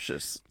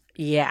crashes.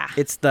 Yeah.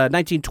 It's the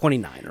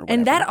 1929 or whatever.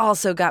 And that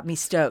also got me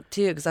stoked,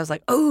 too, because I was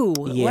like, oh,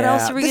 what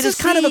else are we going to see? This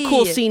is kind of a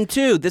cool scene,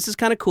 too. This is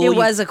kind of cool. It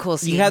was a cool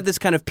scene. You have this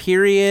kind of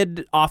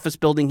period office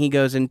building he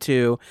goes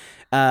into.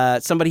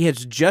 Somebody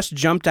has just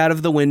jumped out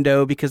of the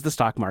window because the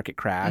stock market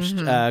crashed.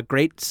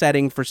 Great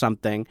setting for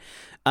something.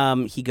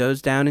 He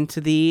goes down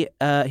into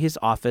his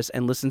office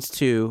and listens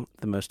to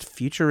the most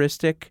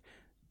futuristic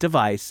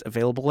device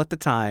available at the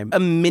time, a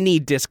mini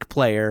disc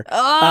player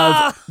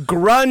of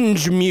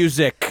grunge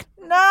music.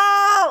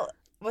 No!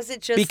 Was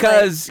it just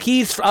because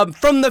he's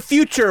from the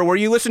future where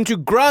you listen to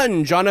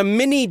grunge on a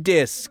mini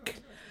disc.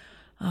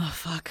 Oh,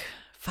 fuck.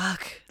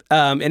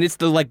 And it's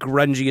the like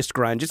grungiest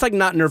grunge. It's like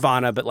not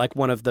Nirvana, but like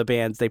one of the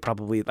bands they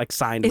probably like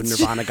signed when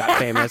Nirvana got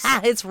famous.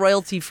 It's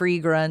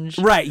royalty-free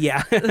grunge. Right,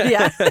 yeah.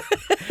 Yeah.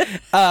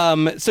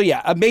 So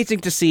yeah,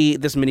 amazing to see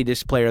this mini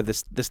disc player,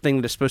 this thing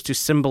that is supposed to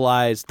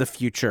symbolize the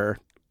future,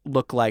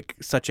 look like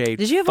such a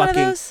Did you have one of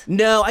those?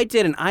 No, I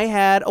didn't. I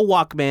had a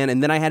Walkman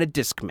and then I had a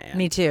Discman.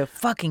 Me too.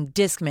 Fucking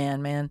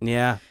Discman, man.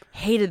 Yeah.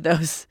 Hated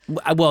those.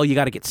 Well, you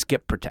got to get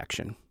skip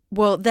protection.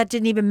 Well, that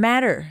didn't even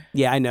matter.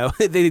 Yeah, I know.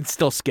 They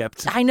still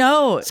skipped. I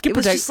know. Skip it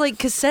was just like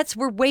cassettes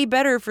were way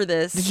better for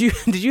this.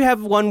 Did you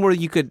have one where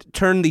you could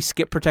turn the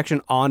skip protection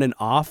on and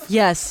off?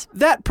 Yes.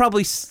 That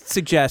probably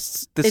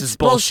suggests this is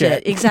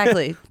bullshit.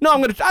 Exactly. No,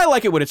 I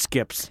like it when it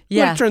skips.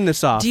 Yeah. I'm gonna turn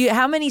this off.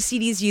 How many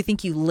CDs do you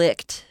think you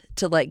licked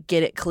to like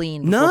get it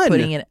clean before None.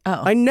 putting it?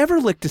 Oh. I never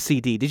licked a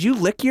CD. Did you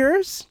lick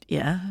yours?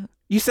 Yeah.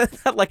 You said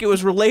that like it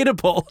was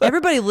relatable.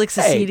 Everybody licks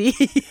a CD.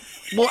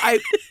 Well,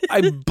 I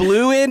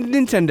blew in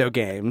Nintendo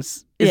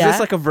games. Is this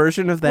like a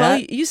version of that?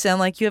 Well, you sound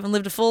like you haven't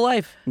lived a full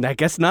life. I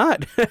guess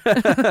not.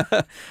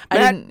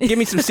 Matt, give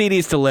me some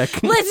CDs to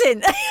lick.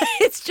 Listen,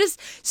 it's just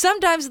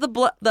sometimes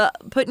the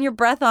putting your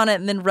breath on it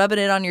and then rubbing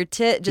it on your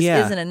tit just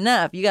isn't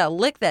enough. You gotta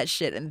lick that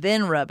shit and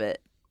then rub it.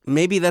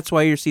 Maybe that's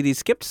why your CDs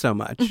skipped so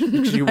much.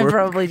 You were I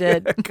probably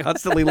did.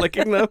 Constantly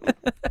licking them.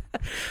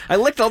 I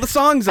licked all the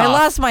songs off. I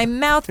lost my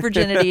mouth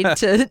virginity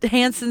to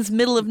Hanson's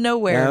Middle of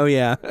Nowhere. Oh,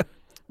 yeah.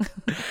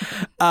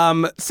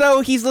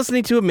 So he's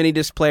listening to a mini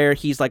disc player.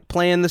 He's like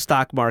playing the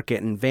stock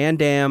market, and Van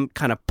Damme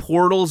kind of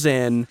portals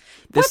in.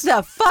 What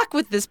the fuck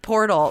with this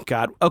portal?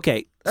 God.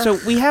 Okay. So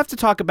we have to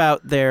talk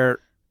about their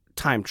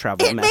time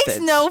travel methods. It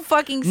makes no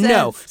fucking sense.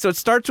 No. So it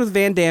starts with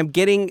Van Damme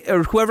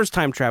or whoever's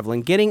time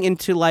traveling, getting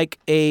into like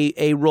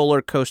a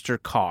roller coaster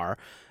car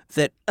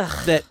that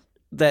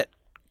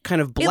kind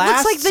of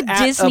blasts. It looks like the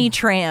Disney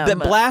tram. That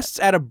blasts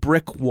at a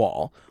brick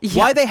wall. Yeah.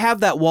 Why they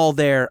have that wall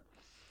there,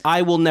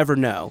 I will never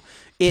know.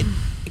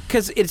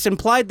 Because it's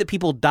implied that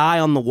people die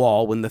on the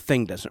wall when the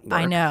thing doesn't work.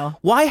 I know.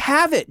 Why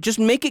have it? Just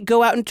make it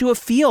go out into a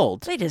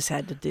field. They just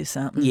had to do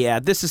something.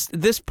 Yeah,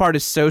 this part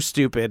is so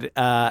stupid.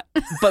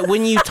 But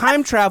when you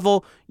time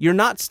travel, you're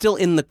not still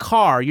in the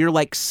car. You're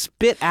like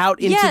spit out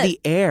into the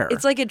air.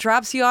 It's like it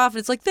drops you off.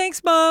 It's like,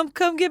 thanks, Mom.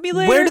 Come get me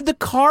later. Where did the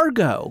car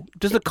go?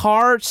 Does the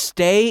car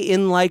stay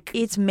in like...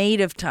 It's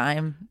made of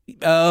time.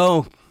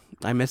 Oh,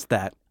 I missed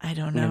that. I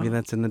don't know. Maybe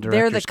that's in the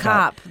director's They're the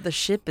cut. cop. The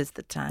ship is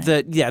the time.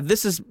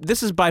 This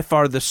is by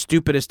far the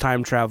stupidest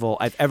time travel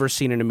I've ever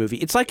seen in a movie.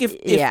 It's like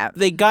if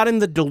they got in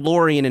the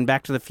DeLorean in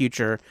Back to the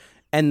Future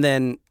and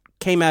then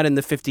came out in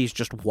the 50s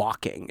just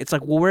walking. It's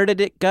like, well, where did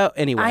it go?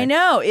 Anyway. I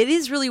know. It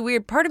is really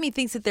weird. Part of me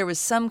thinks that there was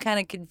some kind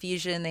of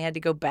confusion. They had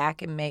to go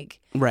back and make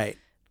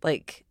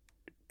like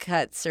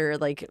cuts or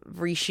like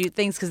reshoot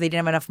things because they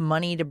didn't have enough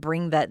money to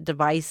bring that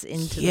device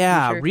into the future.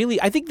 Yeah,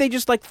 really. I think they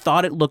just like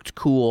thought it looked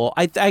cool.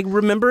 I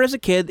remember as a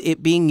kid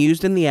it being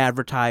used in the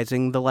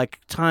advertising, the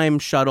like time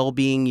shuttle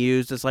being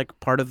used as like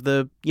part of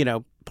the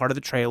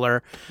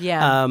trailer.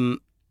 Yeah.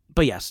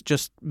 But yes,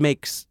 just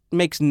makes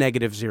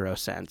negative zero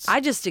sense. I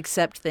just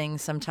accept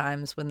things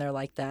sometimes when they're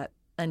like that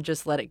and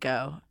just let it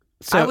go.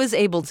 So I was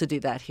able to do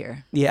that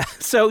here. yeah.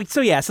 So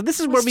this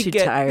is where we too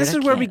get tired. this I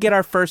is where we can't. get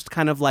our first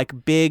kind of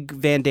like big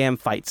Van Damme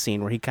fight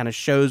scene where he kind of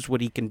shows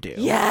what he can do.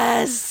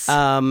 Yes.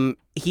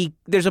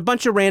 There's a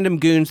bunch of random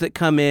goons that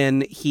come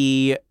in.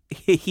 He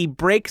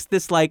breaks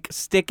this like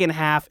stick in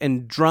half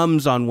and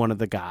drums on one of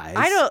the guys.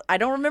 I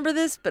don't remember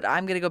this, but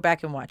I'm gonna go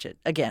back and watch it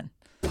again.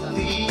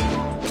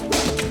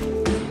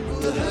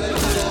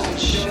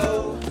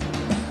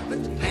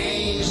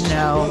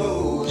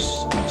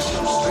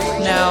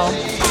 No.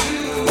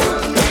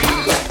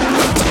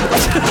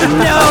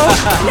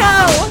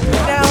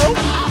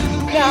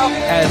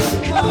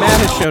 As Matt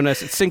has shown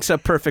us, it syncs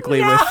up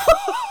perfectly with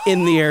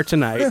In the Air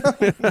Tonight.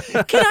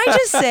 Can I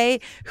just say,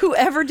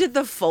 whoever did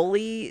the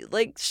Foley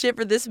like shit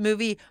for this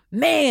movie,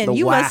 man, The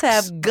you wax.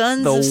 must have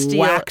guns of The steel.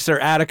 whacks are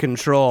out of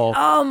control.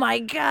 Oh my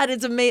God,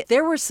 it's amazing.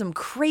 There were some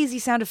crazy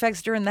sound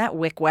effects during that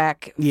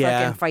wick-whack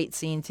fucking fight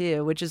scene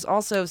too, which is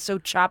also so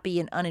choppy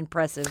and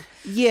unimpressive.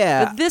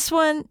 Yeah. But this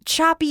one,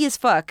 choppy as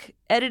fuck.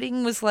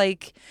 Editing was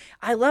like,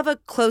 I love a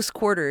close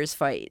quarters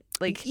fight.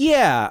 Like,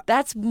 Yeah.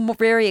 that's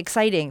very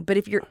exciting. But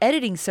if you're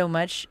editing so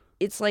much,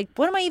 it's like,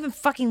 what am I even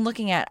fucking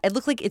looking at? It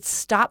looked like it's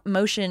stop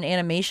motion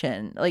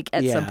animation, like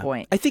at some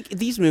point. I think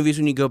these movies,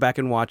 when you go back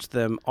and watch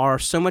them, are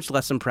so much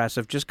less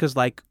impressive just because,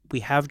 like, we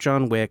have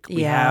John Wick,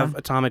 we have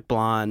Atomic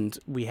Blonde,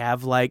 we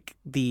have, like,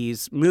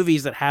 these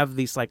movies that have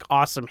these, like,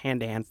 awesome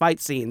hand-to-hand fight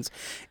scenes,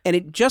 and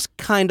it just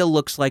kind of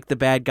looks like the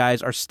bad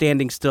guys are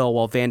standing still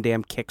while Van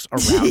Damme kicks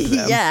around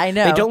them. Yeah, I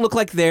know. They don't look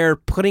like they're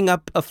putting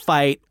up a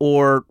fight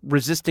or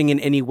resisting in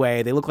any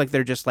way. They look like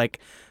they're just, like,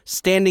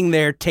 standing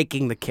there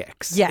taking the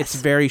kicks. Yes. It's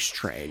very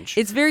strange.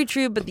 It's very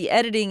true, but the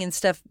editing and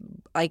stuff,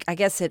 like, I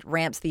guess it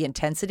ramps the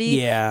intensity.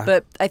 Yeah.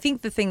 But I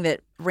think the thing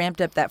that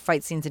ramped up that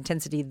fight scene's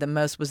intensity the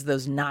most was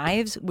those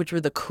knives, which were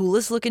the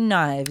coolest looking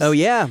knives. Oh,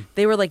 yeah.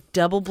 They were like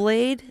double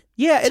blade,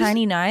 Yeah.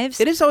 tiny knives.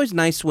 It is always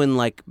nice when,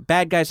 like,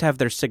 bad guys have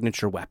their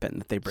signature weapon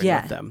that they bring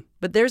with them.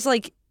 But there's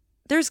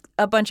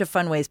a bunch of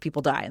fun ways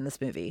people die in this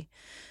movie.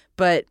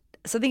 But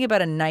something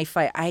about a knife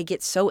fight, I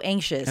get so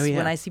anxious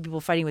when I see people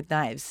fighting with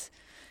knives.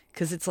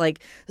 Because it's like,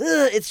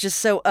 it's just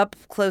so up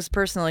close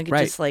personal. Like,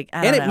 Right. just like, I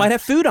and don't it know. might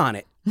have food on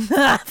it.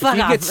 Fuck If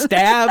you off. get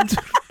stabbed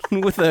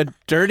with a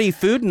dirty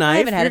food knife, I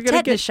haven't had a you're gonna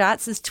tetanus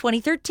shot since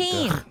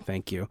 2013.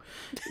 Thank you.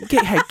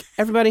 Hey,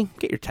 everybody,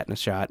 get your tetanus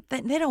shot. They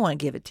don't want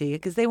to give it to you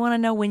because they want to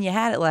know when you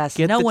had it last.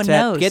 Get No the one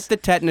knows. Get the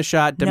tetanus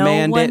shot.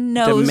 Demand no it. one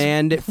knows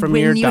Demand it from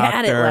when your you doctor.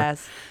 had it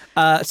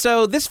last.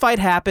 So this fight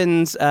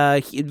happens.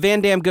 Van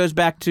Damme goes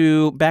back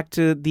to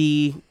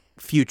the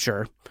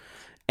future,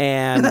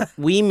 and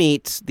we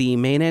meet the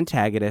main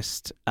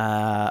antagonist,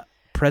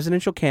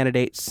 presidential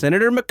candidate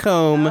Senator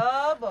McComb,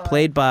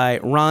 played by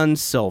Ron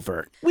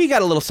Silver. We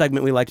got a little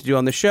segment we like to do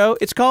on the show.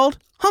 It's called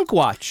Hunk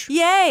Watch.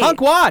 Yay!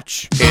 Hunk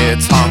Watch.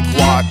 It's Hunk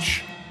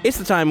Watch. It's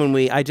the time when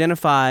we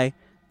identify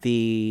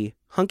the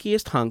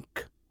hunkiest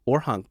hunk or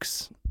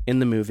hunks in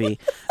the movie.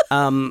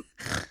 For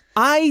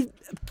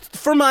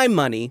my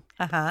money,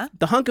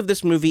 the hunk of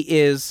this movie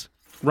is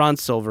Ron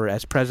Silver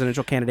as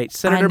presidential candidate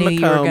Senator I knew McComb.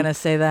 you were going to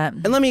say that.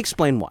 And let me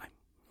explain why.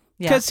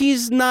 Because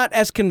he's not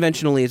as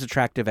conventionally as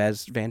attractive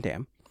as Van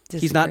Damme.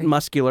 He's not Disagree.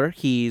 muscular.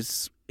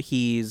 He's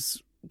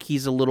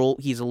a little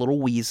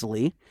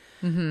weaselly.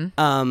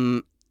 Mm-hmm.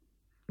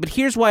 But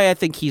here's why I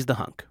think he's the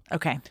hunk.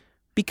 Okay.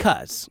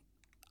 Because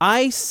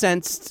I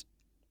sensed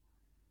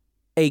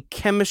a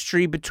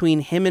chemistry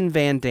between him and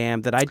Van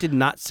Damme that I did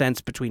not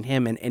sense between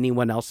him and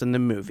anyone else in the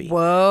movie.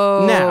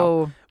 Whoa.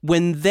 Now,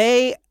 when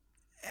they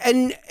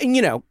and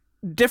you know,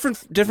 different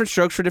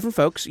strokes for different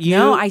folks.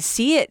 No, I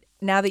see it.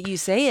 Now that you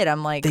say it,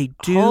 I'm like, They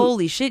do-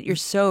 holy shit, you're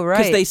so right.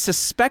 because they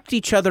suspect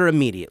each other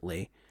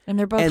immediately. and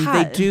they're both And hot.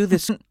 they do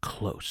this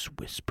close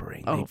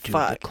whispering. Oh, they do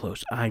fuck. the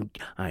close.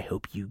 I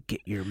hope you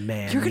get your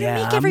man. You're gonna Yeah,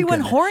 make I'm everyone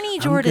gonna- horny,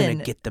 I'm Jordan.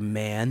 gonna get the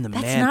man.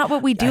 That's man. not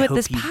what we do I at hope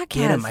this you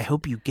Get him. podcast. I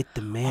hope you get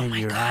the man my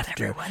you're God,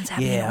 after. everyone's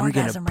having Yeah, an I'm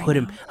gonna orgasm put right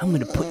him. now. I'm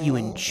gonna put you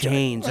in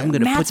chains. I'm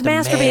gonna Matt's put the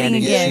man masturbating in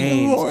again.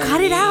 chains.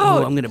 Cut it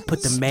out. Oh, I'm gonna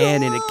put the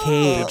man in a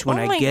cage when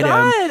oh I my get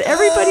God, him.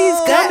 everybody's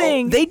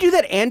coming. They do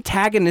that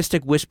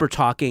antagonistic whisper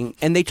talking,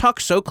 and they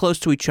talk so close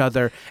to each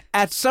other.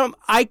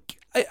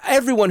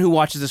 Everyone who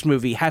watches this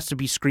movie has to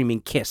be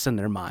screaming "kiss" in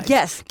their mind.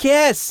 Yes.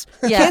 Kiss,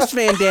 Yeah. kiss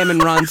Van Damme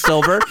and Ron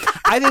Silver.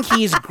 I think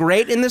he's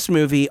great in this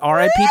movie.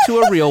 R.I.P. to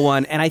a real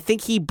one, and I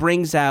think he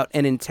brings out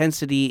an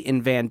intensity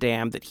in Van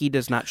Damme that he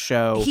does not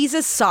show. He's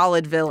a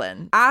solid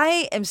villain.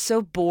 I am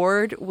so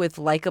bored with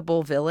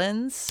likable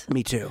villains.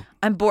 Me too.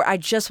 I'm bored. I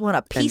just want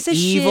a piece An of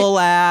shit. evil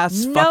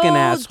ass fucking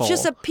asshole.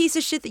 Just a piece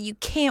of shit that you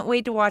can't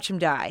wait to watch him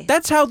die.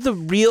 That's how the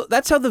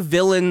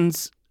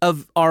villains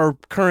of our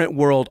current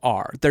world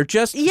are. They're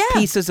just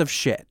pieces of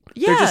shit.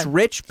 They're Yeah. just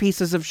rich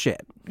pieces of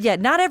shit. Yeah,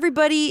 not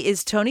everybody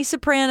is Tony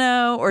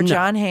Soprano or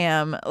John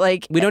Hamm.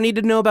 Like, We don't need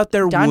to know about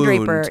their Don wound.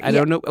 Draper, I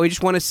don't know. We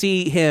just want to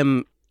see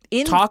him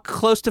in talk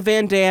close to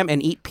Van Damme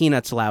and eat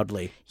peanuts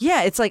loudly.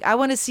 Yeah, it's like I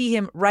want to see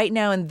him right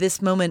now in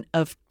this moment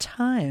of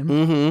time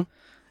Mm-hmm.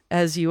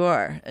 as you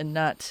are and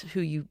not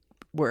who you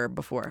were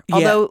before. Yeah.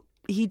 Although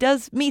he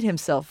does meet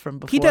himself from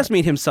before. He does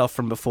meet himself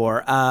from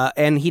before,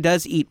 and he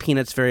does eat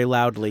peanuts very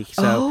loudly.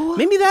 So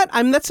maybe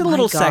that's a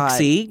little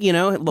sexy,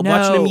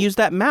 watching him use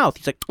that mouth.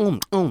 He's like,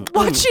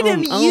 watching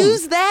him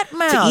use that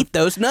mouth to eat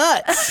those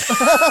nuts.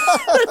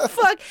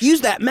 Fuck.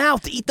 Use that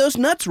mouth to eat those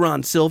nuts,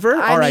 Ron Silver.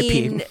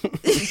 R.I.P.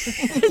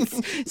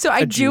 So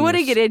I do want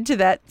to get into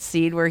that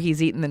scene where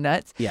he's eating the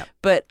nuts. Yeah.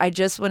 But I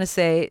just want to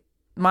say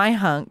my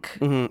hunk.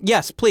 Mm-hmm.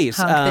 Yes, please.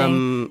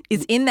 Thing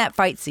is in that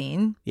fight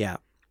scene. Yeah.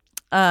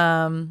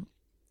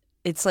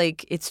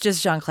 It's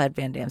just Jean-Claude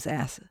Van Damme's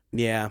ass.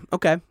 Yeah.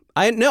 Okay.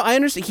 I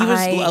understand. He was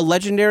a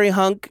legendary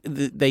hunk.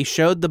 They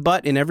showed the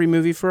butt in every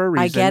movie for a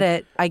reason.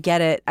 I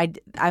get it.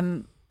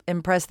 I'm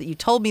impressed that you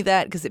told me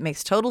that because it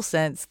makes total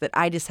sense that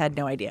I just had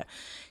no idea.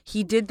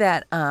 He did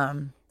that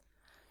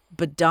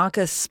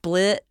badonka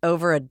split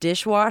over a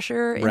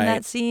dishwasher in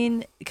that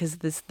scene because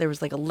there was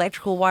like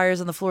electrical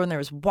wires on the floor and there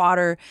was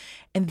water,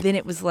 and then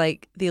it was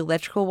like the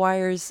electrical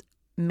wires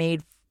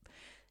made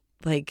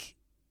like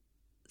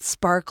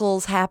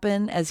sparkles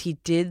happen as he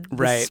did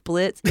the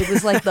splits. It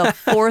was like the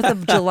 4th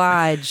of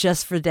July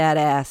just for that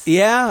ass.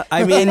 Yeah,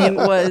 I mean, it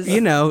was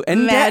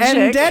and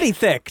daddy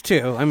thick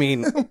too. I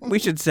mean, we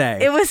should say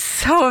it was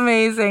so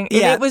amazing.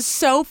 Yeah. And it was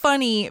so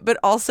funny, but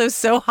also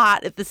so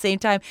hot at the same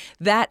time.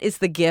 That is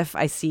the gif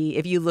I see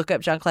if you look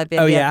up Jean-Claude Van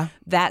Damme. Oh yeah,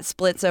 that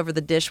splits over the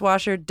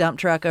dishwasher. Dump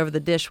truck over the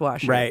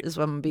dishwasher. Right, is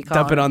what I'm gonna be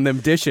calling. Dumping on them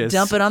dishes.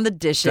 Dumping on the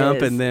dishes.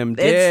 Dumping them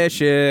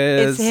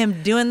dishes. It's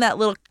him doing that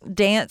little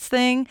dance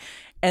thing.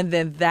 And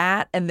then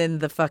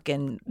the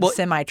fucking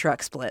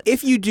semi-truck splits.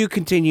 If you do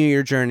continue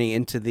your journey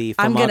into the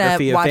filmography I'm going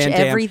to watch Van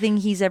Damme, everything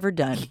he's ever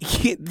done.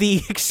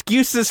 The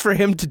excuses for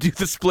him to do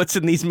the splits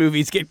in these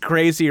movies get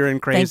crazier and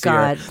crazier. Thank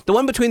God. The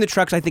one between the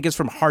trucks, I think, is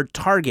from Hard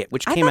Target,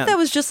 which came out. I thought that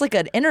was just like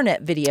an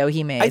internet video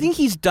he made. I think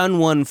he's done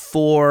one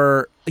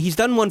for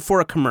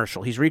a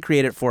commercial. He's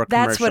recreated for a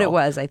commercial. That's what it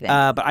was, I think.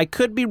 But I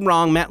could be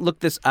wrong. Matt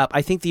looked this up.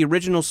 I think the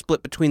original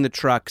split between the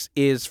trucks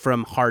is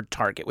from Hard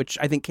Target, which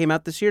I think came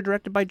out this year,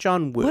 directed by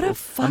John Woo. What a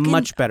fucking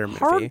much better movie.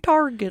 Hard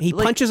Target. He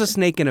punches a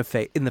snake in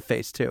the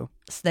face too.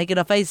 Snake in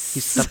the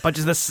face. He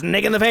punches the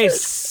snake in the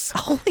face.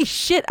 Holy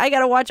shit! I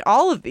gotta watch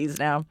all of these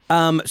now.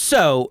 And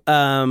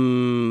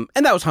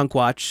that was Hunk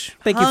Watch.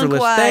 Thank you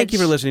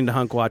for listening to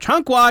Hunk Watch.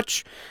 Hunk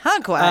Watch.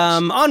 Hunk Watch.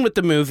 On with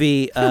the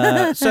movie.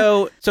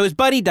 So his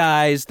buddy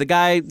dies. The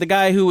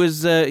guy who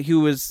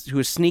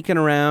was sneaking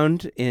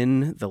around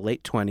in the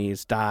late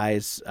 20s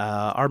dies.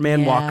 Our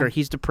man Walker.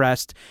 He's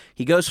depressed.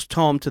 He goes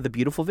home to the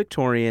beautiful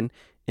Victorian.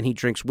 And he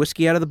drinks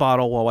whiskey out of the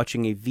bottle while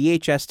watching a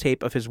VHS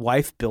tape of his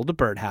wife build a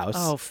birdhouse.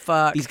 Oh,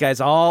 fuck. These guys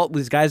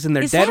and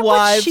their Is dead that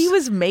wives. What she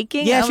was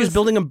making? Yeah, she was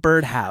building a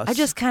birdhouse. I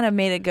just kind of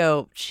made it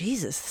go,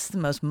 Jesus, this is the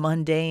most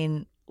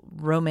mundane,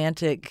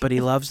 romantic. But he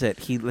loves it.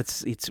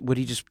 It's what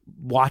he just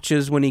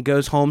watches when he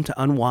goes home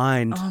to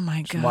unwind. Oh,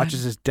 my God. He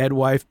watches his dead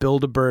wife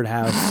build a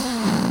birdhouse.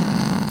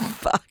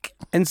 Fuck.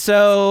 And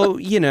so,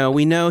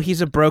 we know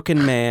he's a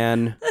broken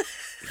man.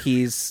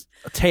 He's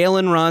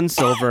tailing Ron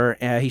Silver.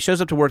 He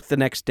shows up to work the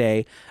next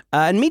day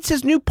and meets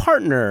his new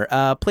partner,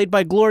 played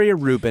by Gloria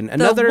Rubin.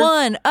 The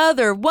one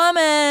other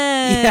woman.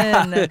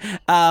 Yeah.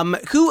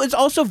 Who is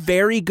also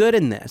very good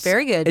in this.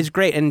 Very good. Is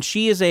great. And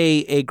she is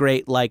a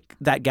great, like,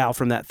 that gal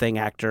from That Thing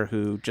actor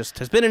who just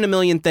has been in a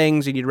million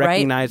things and you'd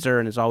recognize her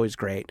and is always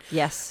great.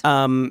 Yes.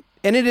 And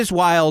it is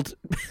wild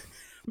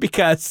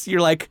because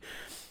you're like,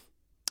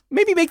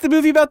 maybe make the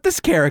movie about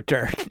this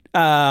character.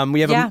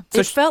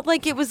 It felt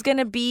like it was going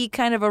to be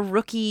kind of a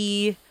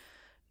rookie,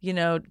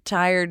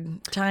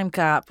 tired time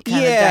cop kind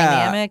of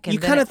dynamic. And you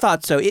kind of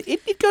thought so.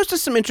 It goes to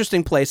some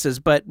interesting places,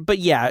 but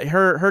yeah,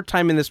 her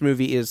time in this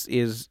movie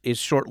is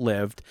short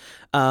lived,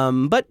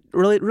 but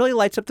really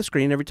lights up the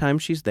screen every time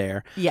she's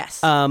there.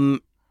 Yes.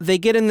 They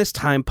get in this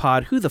time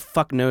pod. Who the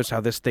fuck knows how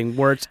this thing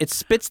works? It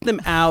spits them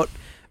out.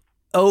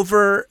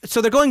 So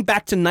they're going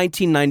back to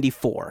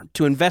 1994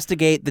 to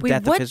investigate the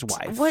death of his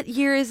wife. What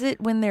year is it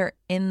when they're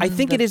in? I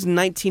think it is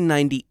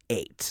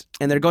 1998,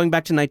 and they're going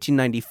back to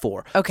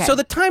 1994. Okay. So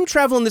the time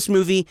travel in this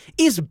movie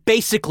is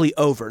basically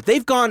over.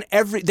 They've gone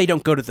They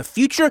don't go to the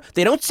future.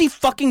 They don't see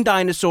fucking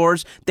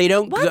dinosaurs. They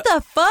don't. What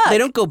the fuck? They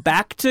don't go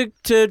back to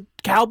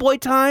cowboy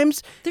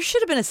times. There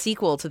should have been a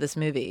sequel to this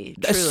movie.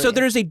 Truly. So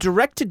there's a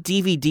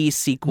direct-to-DVD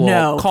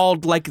sequel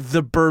called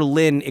The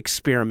Berlin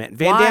Experiment.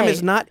 Van Damme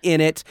is not in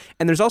it,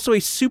 and there's also a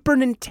Super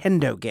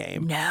Nintendo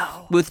game.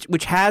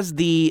 Which has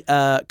the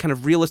kind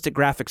of realistic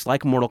graphics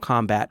like Mortal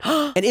Kombat.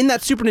 And in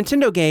that Super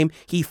Nintendo game,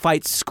 he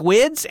fights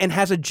squids and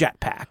has a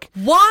jetpack.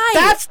 Why?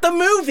 That's the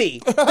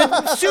movie.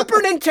 The Super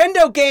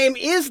Nintendo game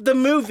is the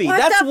movie.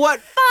 That's what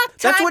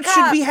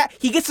should be.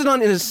 He gets it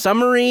on in his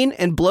submarine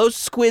and blows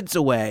squids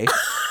away.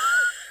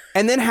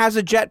 And then has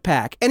a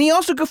jetpack. And he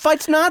also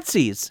fights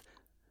Nazis.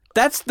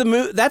 That's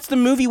the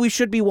movie we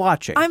should be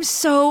watching. I'm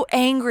so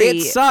angry.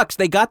 It sucks.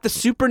 They got the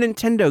Super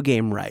Nintendo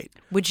game right.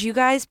 Would you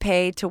guys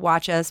pay to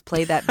watch us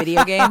play that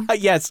video game?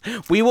 Yes,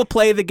 we will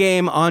play the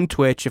game on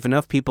Twitch if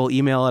enough people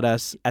email at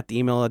us at the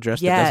email address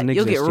that doesn't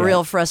exist you'll get yet.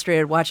 real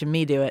frustrated watching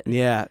me do it.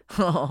 Yeah.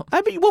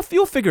 I mean,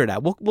 you'll figure it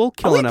out. We'll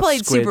kill We enough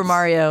played squids. Super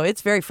Mario.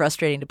 It's very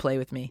frustrating to play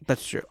with me.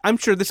 That's true. I'm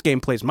sure this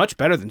game plays much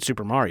better than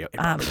Super Mario. It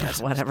probably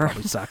doesn't. Whatever. It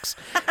probably sucks.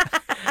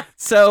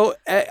 So,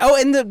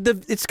 and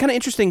it's kind of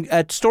interesting.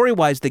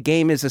 Story-wise, the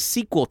game is a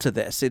sequel to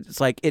this. It's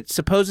like it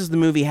supposes the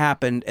movie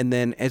happened, and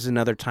then as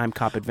another time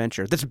cop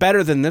adventure. That's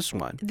better than this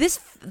one.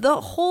 The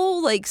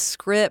whole like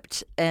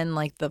script and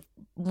like the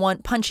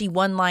punchy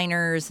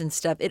one-liners and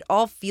stuff. It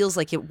all feels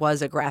like it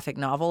was a graphic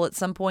novel at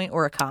some point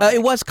or a comic.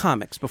 It was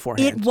comics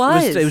beforehand. It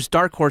was. It was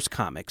Dark Horse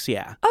Comics.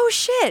 Yeah. Oh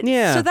shit!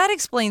 Yeah. So that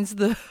explains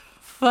the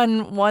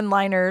fun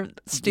one-liner,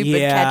 stupid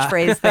Yeah.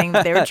 catchphrase thing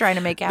they were trying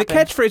to make happen. The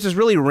catchphrases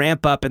really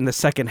ramp up in the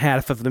second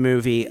half of the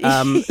movie.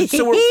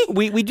 So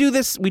we do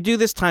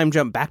this time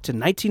jump back to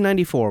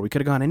 1994. We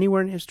could have gone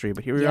anywhere in history,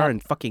 but here we are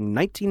in fucking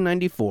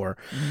 1994.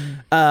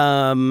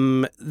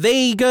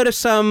 They go to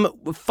some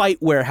fight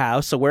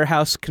warehouse, a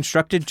warehouse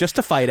constructed just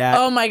to fight at.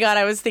 Oh my god,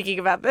 I was thinking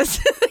about this.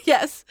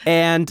 Yes.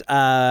 And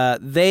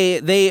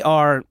they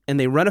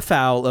run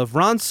afoul of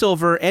Ron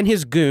Silver and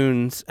his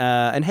goons.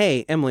 And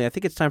hey, Emily, I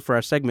think it's time for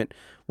our segment.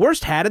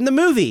 Worst hat in the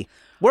movie.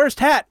 Worst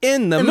hat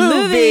in the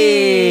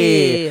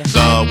movie.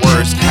 The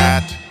worst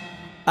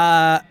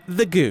hat.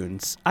 The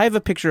goons. I have a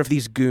picture of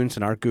these goons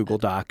in our Google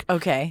Doc.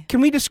 Okay. Can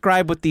we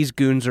describe what these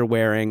goons are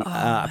wearing?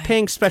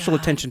 Paying special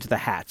attention to the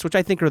hats, which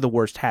I think are the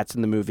worst hats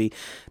in the movie.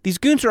 These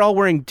goons are all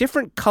wearing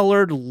different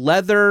colored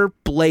leather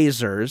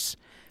blazers,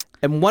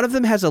 and one of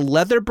them has a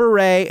leather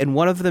beret, and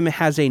one of them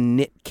has a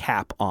knit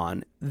cap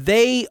on.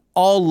 They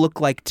all look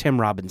like Tim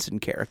Robinson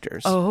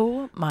characters.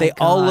 Oh my god. They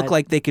all look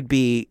like they could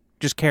be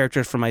just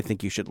characters from I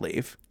Think You Should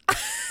Leave.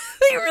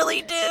 They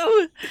really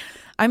do.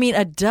 I mean,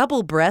 a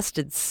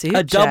double-breasted suit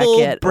A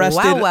jacket.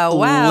 double-breasted wow.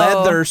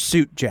 leather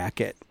suit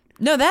jacket.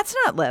 No, that's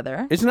not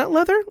leather. Isn't that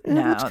leather?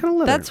 No, That's kind of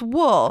leather. that's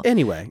wool.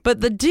 Anyway.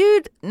 But the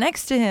dude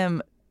next to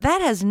him,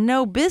 that has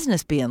no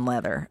business being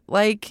leather.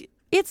 Like,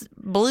 it's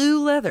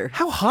blue leather.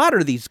 How hot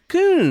are these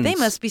goons? They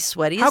must be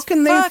sweaty How as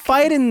can fuck. they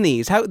fight in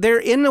these? They're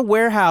in a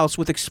warehouse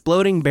with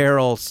exploding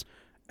barrels.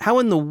 How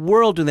in the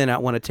world do they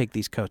not want to take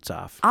these coats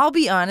off? I'll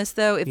be honest,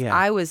 though, if Yeah.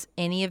 I was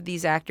any of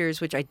these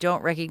actors, which I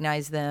don't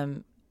recognize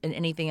them in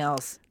anything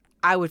else,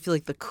 I would feel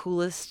like the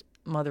coolest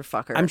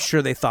motherfucker. I'm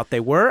sure they thought they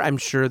were. I'm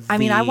sure I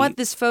mean, I want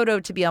this photo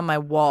to be on my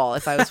wall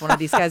if I was one of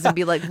these guys and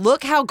be like,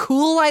 look how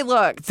cool I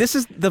looked. This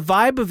is the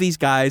vibe of these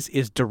guys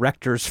is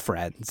directors'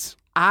 friends.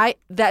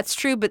 That's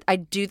true, but I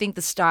do think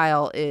the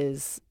style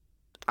is,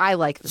 I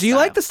like the style. Do you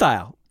like the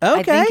style?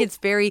 Okay. I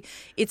think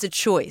it's a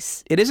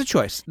choice. It is a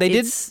choice. They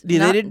It's did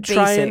not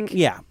try basic.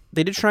 and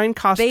they did try and They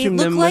costume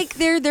look them like with,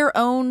 they're their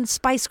own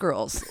Spice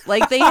Girls.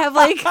 Like they have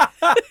like,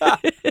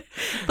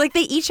 like they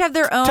each have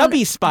their own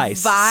Tubby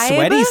Spice, vibe.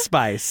 Sweaty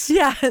Spice,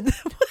 Yeah,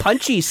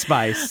 Punchy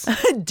Spice,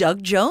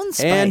 Doug Jones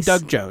Spice. and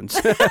Doug Jones,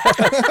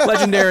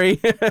 legendary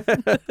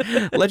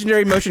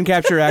motion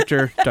capture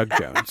actor Doug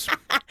Jones.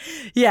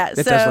 Yeah,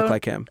 It does look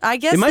like him. I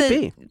guess It might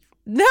be.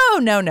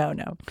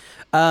 No.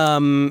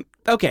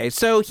 Okay,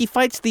 so he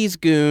fights these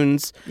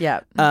goons. Yeah.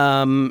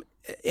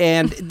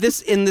 And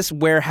this in this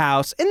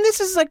warehouse, and this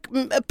is like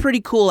a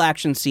pretty cool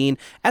action scene.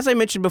 As I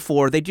mentioned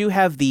before, they do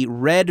have the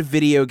red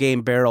video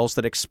game barrels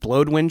that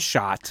explode when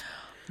shot,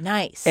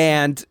 Nice.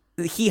 and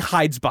he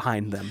hides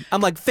behind them.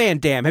 I'm like, Van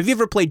Damme, have you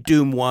ever played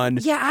Doom 1?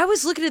 Yeah, I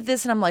was looking at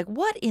this and I'm like,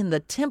 what in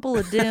the Temple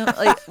of Doom?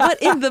 Like, what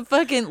in the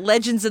fucking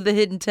Legends of the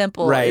Hidden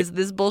Temple Right. is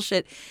this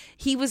bullshit?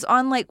 He was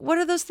on like, what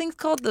are those things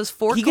called? Those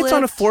forklifts? He gets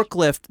on a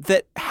forklift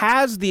that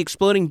has the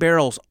exploding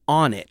barrels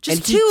on it. Just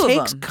and he two of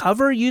takes them.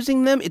 cover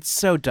using them. It's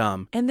so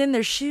dumb. And then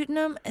they're shooting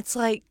them. It's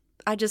like,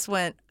 I just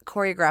went,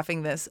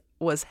 choreographing this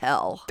was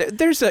hell.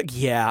 There's a,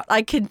 yeah.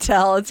 I can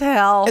tell it's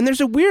hell. And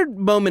there's a weird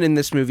moment in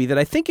this movie that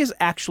I think is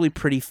actually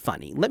pretty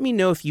funny. Let me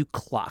know if you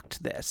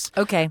clocked this.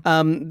 Okay.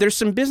 There's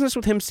some business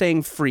with him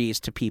saying freeze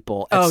to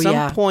people. At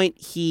some point,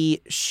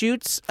 he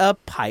shoots a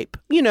pipe.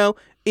 You know,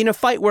 in a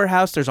fight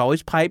warehouse, there's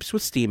always pipes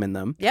with steam in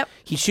them. Yep.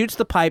 He shoots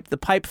the pipe. The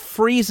pipe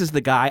freezes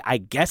the guy. I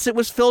guess it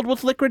was filled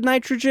with liquid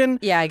nitrogen.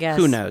 Yeah, I guess.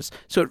 Who knows?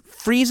 So it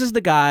freezes the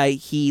guy.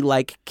 He,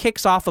 like,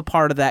 kicks off a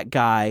part of that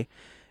guy.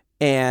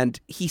 And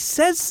he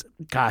says,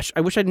 gosh,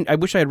 I wish I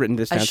had written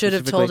this down. I should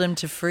have specifically. told him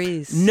to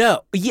freeze.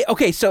 No. Yeah,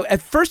 okay, so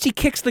at first he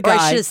kicks the guy. Or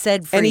I should have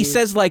said freeze. And he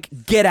says, like,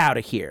 get out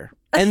of here.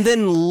 And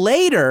then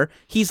later,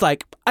 he's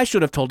like, I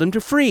should have told him to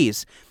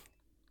freeze.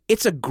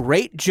 It's a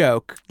great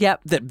joke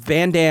that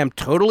Van Damme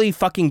totally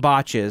fucking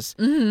botches.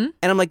 Mm-hmm.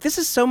 And I'm like, this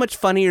is so much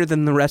funnier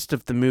than the rest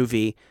of the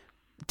movie.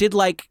 Did,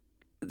 like,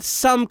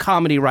 some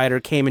comedy writer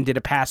came and did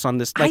a pass on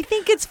this. Like, I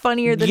think it's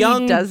funnier that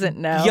he doesn't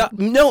know.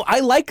 No, I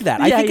like that.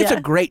 I think it's yeah.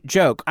 a great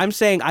joke. I'm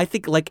saying I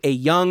think like a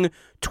young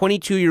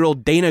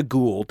 22-year-old Dana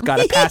Gould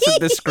got a pass at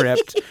this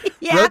script,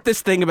 wrote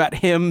this thing about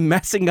him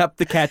messing up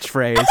the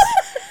catchphrase.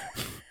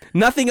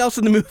 Nothing else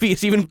in the movie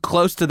is even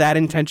close to that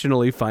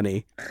intentionally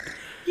funny.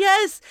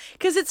 Yes,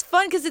 because it's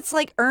fun because it's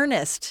like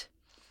earnest.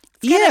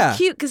 It's kind of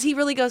cute because he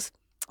really goes,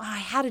 I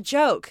had a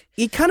joke.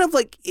 He kind of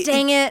like...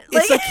 Dang it.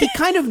 It's like he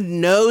kind of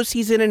knows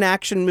he's in an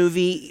action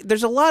movie.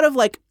 There's a lot of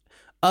like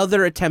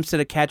other attempts at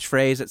a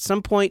catchphrase. At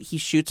some point, he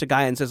shoots a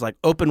guy and says like,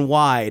 open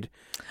wide.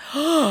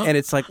 And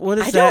it's like, what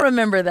is that? I don't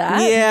remember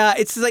that. Yeah,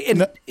 it's like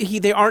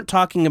they aren't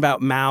talking about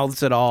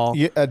mouths at all.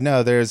 Yeah,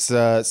 no, there's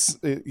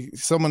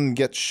someone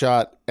gets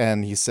shot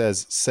and he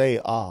says, say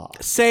ah.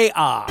 Say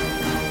ah.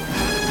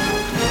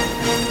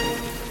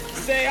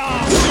 Say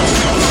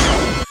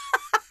ah.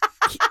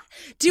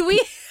 Do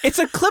we? It's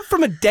a clip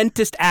from a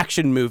dentist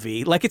action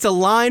movie. Like it's a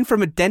line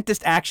from a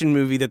dentist action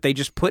movie that they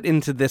just put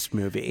into this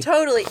movie.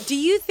 Totally. Do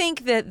you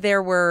think that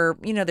there were,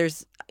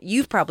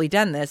 you've probably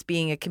done this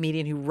being a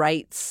comedian who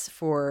writes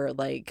for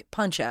like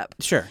Punch Up.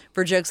 Sure.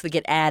 For jokes that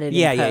get added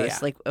in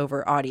post, like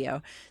over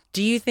audio.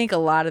 Do you think a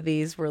lot of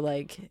these were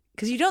like,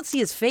 because you don't see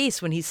his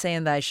face when he's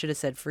saying that I should have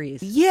said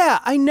freeze. Yeah,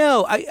 I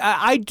know.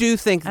 I do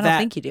think I that don't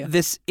think you do.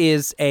 This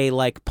is a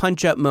like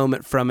punch up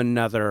moment from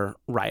another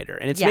writer.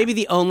 And it's maybe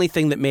the only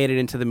thing that made it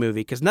into the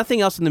movie because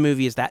nothing else in the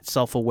movie is that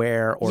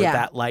self-aware or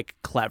that like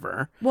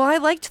clever. Well, I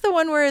liked the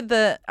one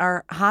where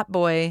our hot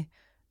boy,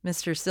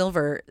 Mr.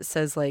 Silver,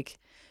 says like,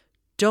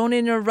 don't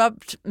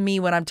interrupt me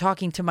when I'm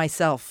talking to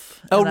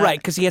myself. Oh, right,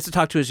 because he has to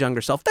talk to his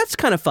younger self. That's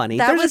kind of funny.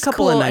 That There's was a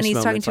couple cool, of nice and he's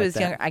talking moments to like his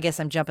that. younger. I guess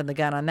I'm jumping the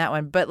gun on that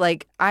one, but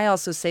like I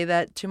also say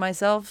that to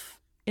myself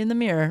in the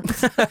mirror.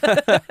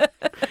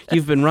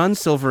 You've been Ron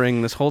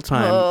Silvering this whole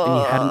time,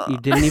 and you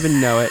didn't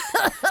even know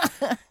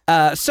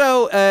it.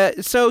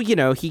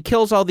 So he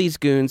kills all these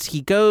goons.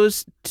 He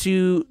goes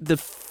to the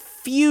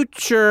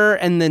future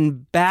and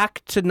then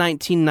back to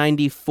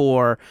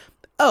 1994.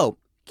 Oh.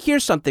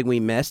 Here's something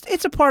we missed.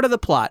 It's a part of the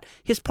plot.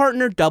 His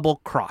partner double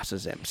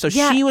crosses him. So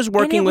she was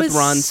working with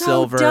Ron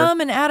Silver. So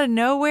dumb and out of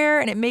nowhere,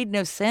 and it made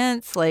no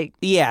sense. Like,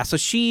 yeah, so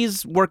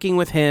she's working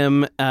with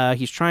him.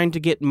 He's trying to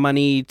get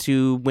money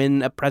to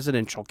win a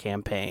presidential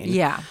campaign.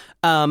 Yeah.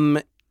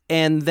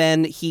 And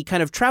then he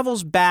kind of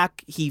travels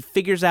back. He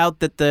figures out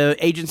that the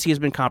agency has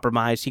been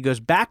compromised. He goes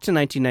back to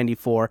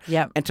 1994.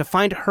 Yep. And to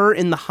find her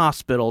in the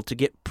hospital to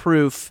get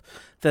proof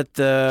that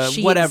the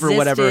she whatever,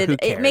 who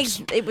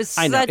cares? It was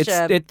I know,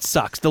 it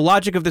sucks. The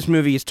logic of this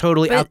movie is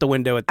totally out the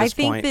window at this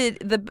point. I think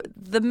that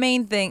the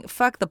main thing,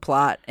 fuck the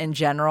plot in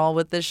general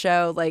with this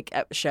show,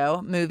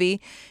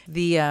 movie.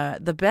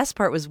 The best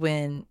part was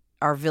when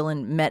our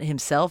villain met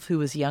himself, who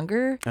was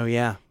younger. Oh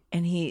yeah,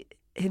 and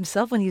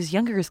himself when he was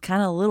younger is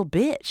kind of a little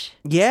bitch.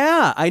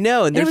 Yeah, I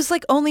know. And it was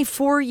like only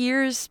 4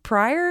 years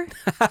prior.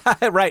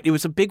 Right. It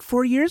was a big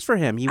 4 years for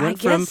him. He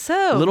went from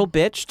little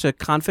bitch to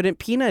confident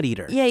peanut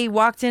eater. Yeah, he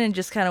walked in and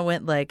just kind of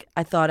went like,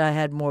 I thought I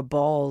had more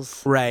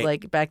balls. Right.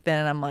 Like back then,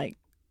 and I'm like.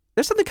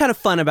 There's something kind of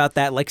fun about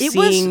that, like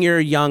seeing your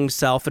young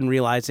self and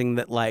realizing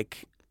that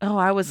like. Oh,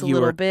 I was a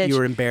little bitch. You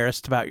were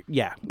embarrassed about, but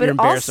you're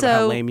embarrassed also, about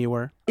how lame you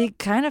were. It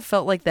kind of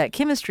felt like that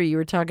chemistry you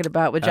were talking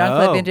about with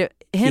Jean-Claude Van Damme.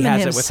 Him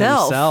and himself. It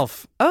with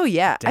himself. Oh,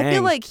 yeah. Dang. I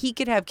feel like he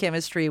could have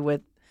chemistry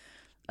with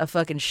a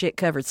fucking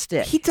shit-covered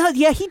stick. He does,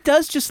 yeah, he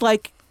does just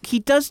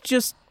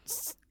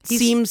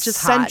seem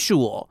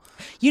sensual.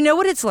 Hot. You know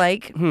what it's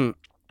like?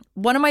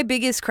 One of my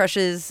biggest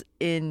crushes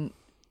in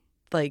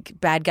like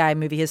bad guy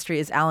movie history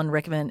is Alan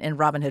Rickman in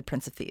Robin Hood,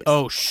 Prince of Thieves.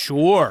 Oh,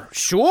 sure.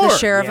 The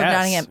sheriff of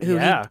Nottingham, who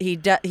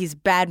he's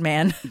bad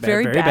man,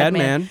 very bad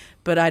man.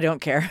 But I don't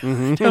care.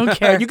 Mm-hmm. Don't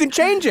care. You can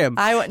change him.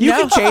 You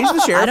can change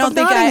the sheriff of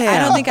Nottingham. I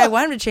don't think I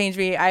want him to change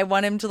me. I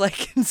want him to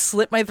like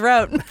slit my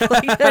throat.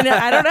 Like,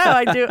 I don't know.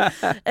 I do.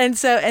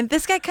 And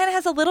this guy kind of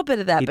has a little bit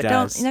of that. You're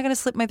not going to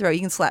slit my throat.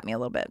 You can slap me a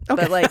little bit.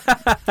 Okay. But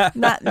like,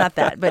 not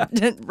that. But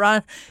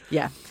Ron,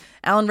 yeah.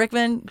 Alan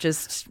Rickman,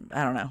 just,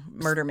 I don't know,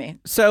 murder me.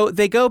 So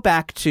they go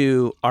back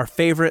to our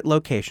favorite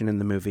location in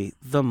the movie,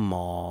 the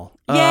mall.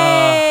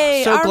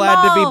 Yay! So our glad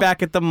mall. to be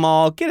back at the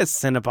mall. Get a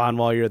Cinnabon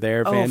while you're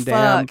there, Van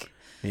Damme. Fuck.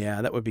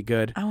 Yeah, that would be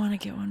good. I want to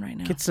get one right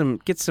now. Get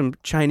some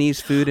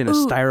Chinese food in a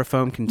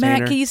styrofoam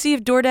container. Matt, can you see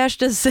if DoorDash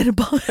does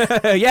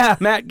Cinnabon? Yeah,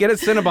 Matt, get a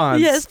Cinnabon.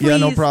 Yes, please. Yeah,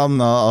 no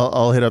problem.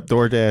 I'll hit up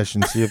DoorDash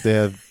and see if they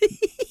have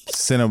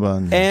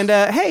Cinnabon. And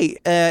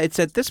it's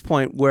at this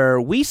point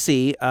where we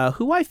see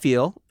who I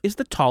feel is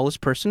the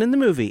tallest person in the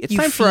movie. It's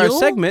time for our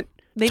segment,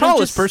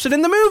 Tallest Person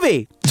in the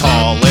Movie.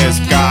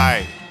 Tallest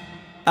guy.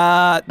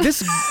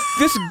 This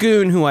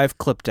goon who I've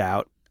clipped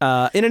out,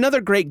 in another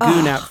great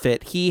goon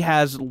outfit, he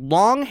has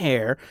long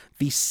hair,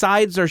 the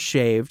sides are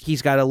shaved,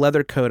 he's got a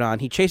leather coat on,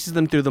 he chases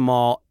them through the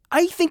mall.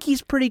 I think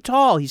he's pretty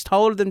tall. He's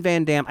taller than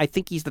Van Damme. I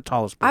think he's the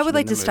tallest person I would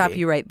like in the to stop movie.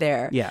 you right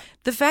there. Yeah.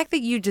 The fact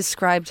that you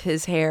described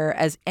his hair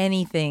as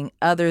anything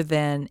other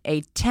than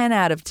a 10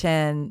 out of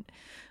 10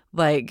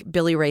 like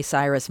Billy Ray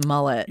Cyrus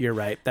mullet. You're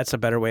right. That's a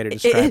better way to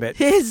describe it.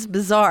 It is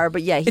bizarre,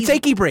 but yeah. It's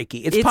achy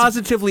breaky. It's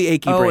positively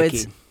achy breaky. Oh,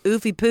 it's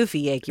oofy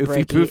poofy achy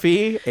breaky.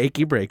 Oofy poofy,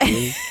 achy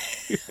breaky.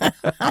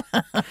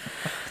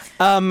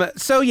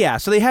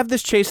 So they have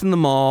this chase in the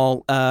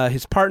mall.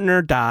 His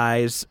partner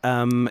dies.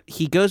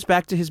 He goes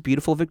back to his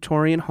beautiful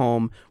Victorian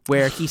home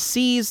where he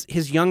sees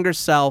his younger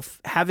self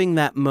having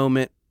that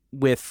moment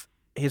with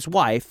his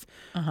wife,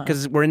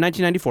 because we're in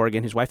 1994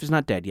 again. His wife is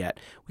not dead yet.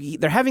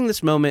 They're having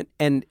this moment,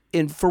 and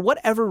for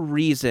whatever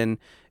reason,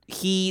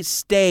 he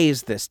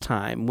stays this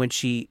time when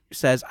she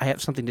says, "I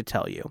have something to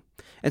tell you."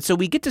 And so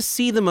we get to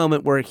see the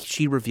moment where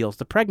she reveals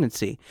the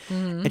pregnancy.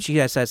 And she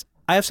says,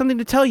 "I have something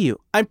to tell you.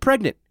 I'm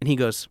pregnant." And he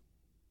goes,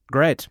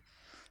 "Great.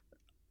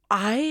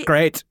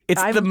 Great."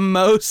 It's the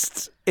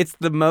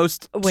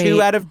most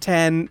 2 out of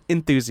 10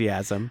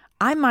 enthusiasm.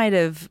 I might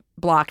have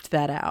blocked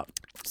that out.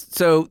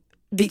 So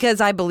because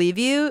I believe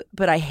you,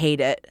 but I hate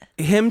it.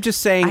 Him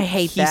just saying, I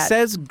hate he that.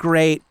 says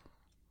great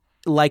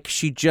like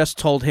she just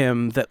told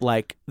him that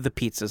like the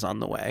pizza's on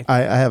the way. I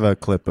have a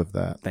clip of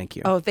that. Thank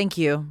you. Oh, thank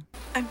you.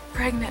 I'm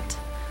pregnant.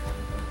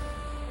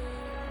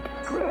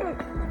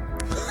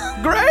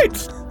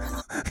 Great.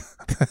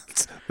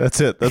 That's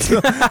it.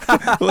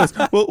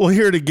 We'll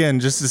hear it again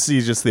just to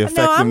see just the No, I'm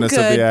effectiveness of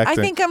good. the acting.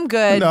 I think I'm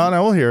good.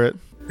 No, we'll hear it.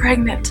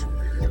 Pregnant.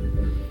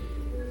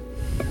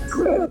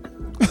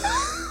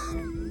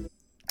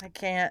 I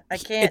can't.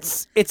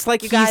 It's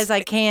like you guys,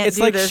 I can't it's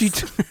do like this.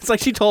 it's like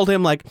she told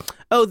him like,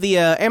 "Oh, the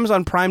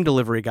Amazon Prime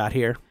delivery got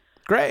here."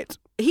 Great.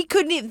 He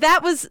couldn't.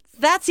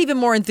 That's even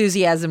more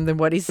enthusiasm than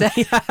what he said.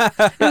 It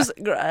was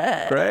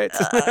Great.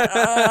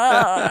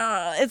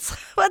 it's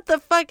what the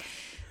fuck.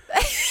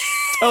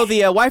 Oh,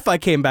 the Wi-Fi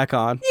came back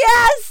on.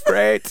 Yes.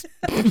 Great.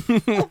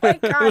 Oh my God.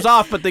 It was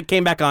off, but it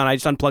came back on. I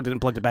just unplugged it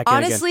and plugged it back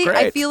Honestly, in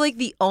again. I feel like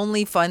the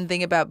only fun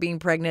thing about being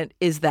pregnant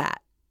is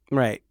that.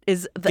 Right.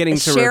 Is Getting to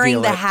sharing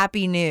reveal the it.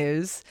 happy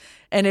news.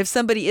 And if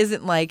somebody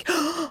isn't like,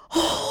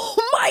 "Oh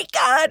my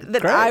God,"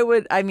 then Great. I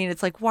would. I mean,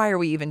 it's like, why are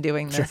we even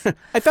doing this?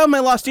 I found my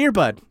lost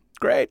earbud.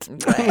 Great. So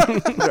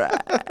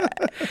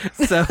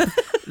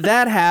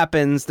that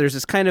happens. There's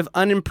this kind of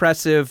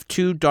unimpressive,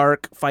 too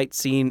dark fight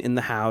scene in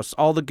the house.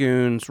 All the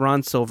goons.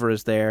 Ron Silver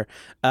is there.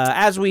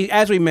 As we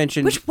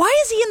mentioned. Which, why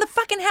is he in the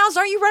fucking house?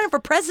 Aren't you running for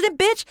president,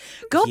 bitch?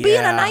 Go be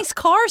in a Yeah. nice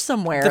car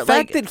somewhere. The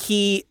fact that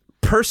he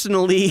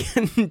personally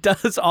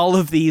does all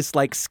of these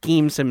like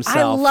schemes himself.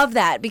 I love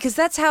that because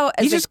that's how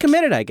He's just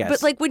committed, I guess.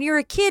 But like when you're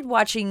a kid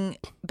watching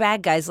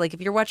bad guys, like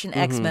if you're watching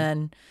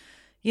X-Men,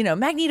 you know,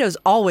 Magneto's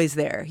always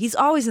there. He's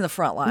always in the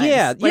front lines.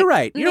 Yeah, Like, you're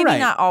right. You're maybe right.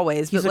 not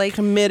always, He's but like he's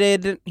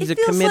a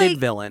feels committed like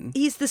villain.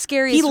 He's the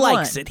scariest. He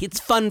likes one. it. It's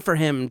fun for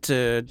him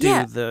to do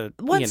the.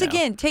 Once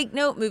again, take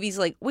note. Movies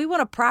like we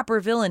want a proper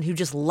villain who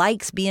just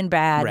likes being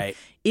bad. Right.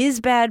 Is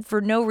bad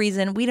for no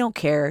reason. We don't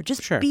care.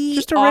 Just be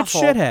just a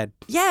awful. rich shithead.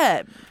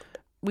 Yeah.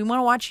 We want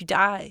to watch you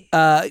die.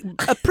 A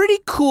pretty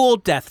cool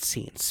death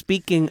scene.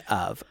 Speaking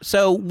of,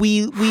 so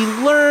we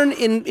learn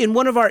in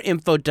one of our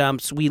info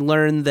dumps, we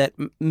learn that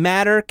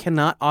matter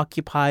cannot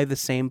occupy the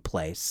same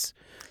place.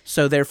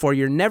 So therefore,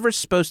 you're never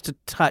supposed to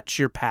touch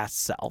your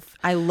past self.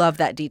 I love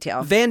that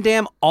detail. Van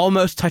Damme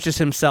almost touches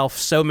himself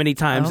so many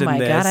times Oh my in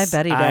this. God, I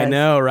bet he I does.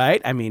 know,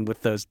 right? I mean,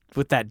 with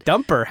that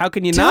dumper, how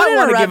can you Don't not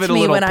want to give interrupt it a me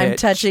little when I'm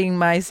pitch? touching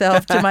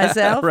myself to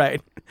myself.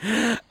 Right.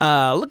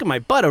 Look at my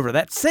butt over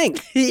that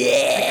sink.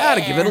 I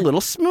gotta give it a little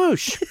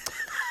smoosh.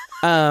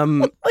 Oh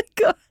my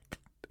God.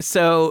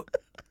 So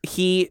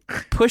he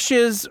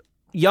pushes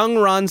young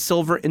Ron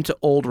Silver into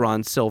old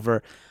Ron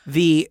Silver.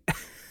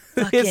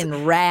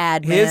 Fucking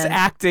rad, man. His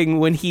acting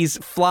when he's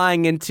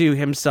flying into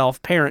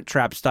himself, Parent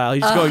Trap style,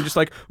 he's going just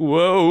like,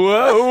 whoa,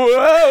 whoa,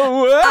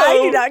 whoa, whoa. I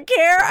do not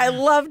care. I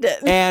loved it.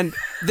 And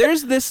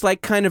there's this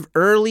like kind of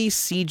early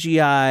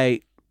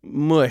CGI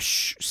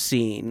mush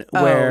scene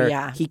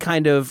where he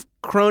kind of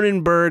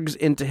Cronenbergs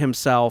into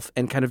himself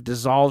and kind of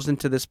dissolves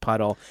into this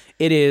puddle.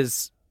 It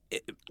is,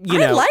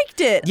 I liked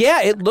it.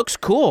 Yeah, it looks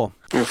cool.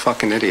 You're a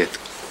fucking idiot.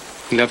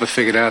 He never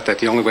figured out that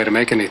the only way to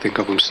make anything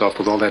of himself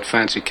with all that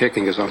fancy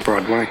kicking is on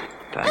Broadway.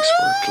 Thanks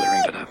for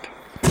clearing it up.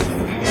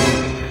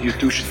 You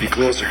two should be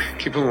closer.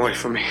 Keep him away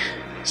from me.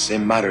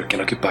 Same matter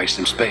can occupy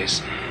some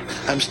space.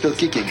 I'm still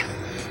kicking.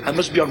 I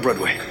must be on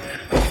Broadway.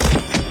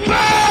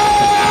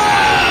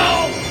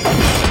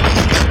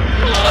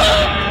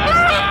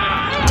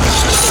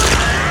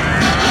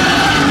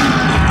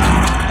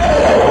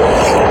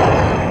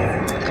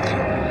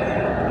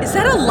 Is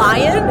that a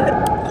lion?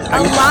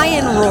 A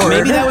lion roared.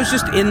 Maybe that was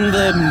just in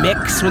the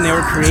mix when they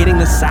were creating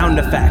the sound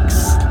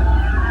effects.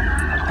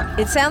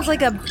 It sounds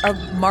like a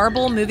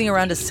marble moving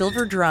around a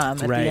silver drum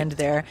at Right. the end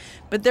there.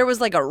 But there was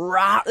like a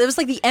rock. It was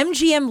like the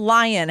MGM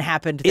lion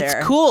happened there.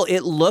 It's cool.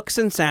 It looks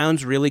and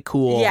sounds really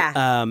cool.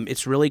 Yeah.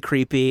 It's really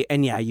creepy.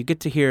 And yeah, you get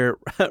to hear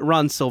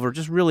Ron Silver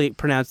just really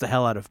pronounce the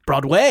hell out of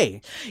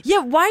Broadway. Yeah,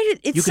 why did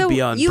it's You could so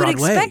be on you would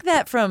Broadway. expect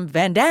that from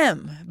Van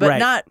Damme, but Right.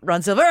 not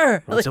Ron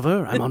Silver. Ron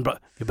Silver, you're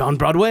on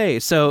Broadway.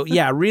 So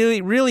yeah,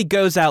 really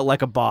goes out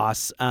like a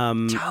boss.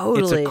 It's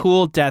Totally. a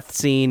cool death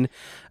scene.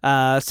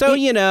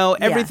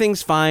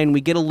 Everything's fine.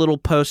 We get a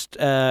little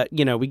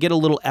we get a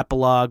little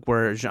epilogue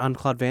where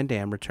Jean-Claude Van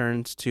Damme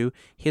returns to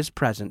his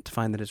present to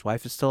find that his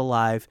wife is still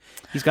alive.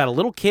 He's got a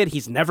little kid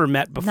he's never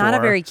met before. Not a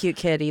very cute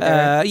kid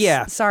either.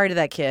 Yeah. Sorry to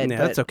that kid. Yeah,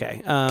 but that's okay.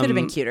 Could have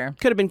been cuter.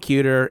 Could have been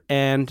cuter,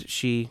 and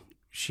she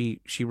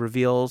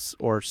reveals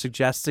or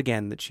suggests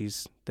again that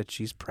she's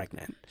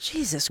pregnant.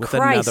 Jesus with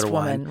Christ, another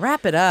woman. one.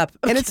 Wrap it up.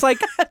 And it's like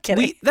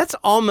that's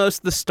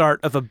almost the start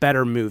of a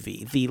better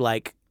movie. The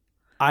like,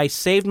 I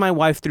saved my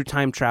wife through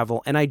time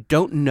travel, and I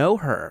don't know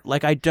her.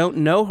 Like, I don't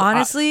know her.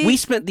 Honestly, we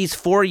spent these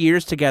 4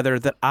 years together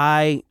that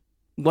I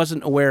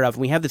wasn't aware of.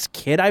 We have this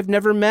kid I've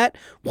never met.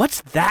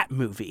 What's that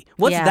movie?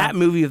 What's that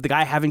movie of the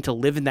guy having to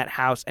live in that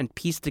house and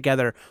piece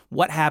together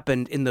what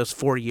happened in those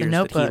 4 years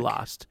that he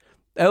lost?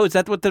 Oh, is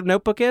that what The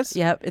Notebook is?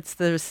 Yep, it's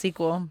the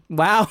sequel.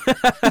 Wow.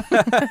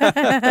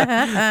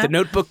 The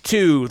Notebook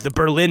 2, The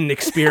Berlin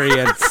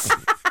Experience.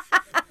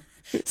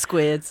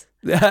 Squids.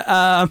 So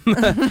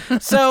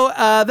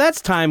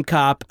that's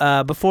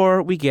Timecop.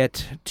 Before we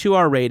get to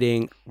our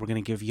rating, we're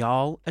going to give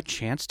y'all a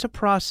chance to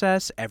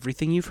process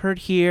everything you've heard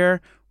here.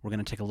 We're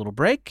going to take a little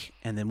break,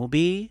 and then we'll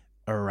be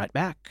right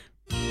back.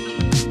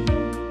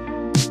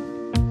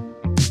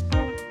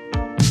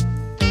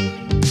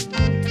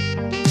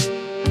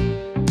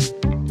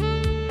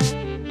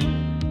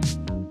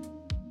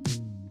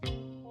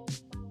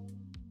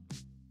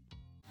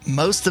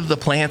 Most of the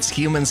plants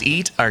humans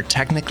eat are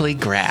technically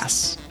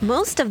grass.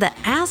 Most of the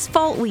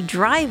asphalt we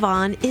drive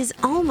on is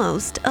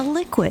almost a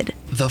liquid.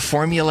 The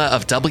formula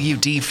of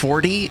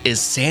WD-40 is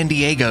San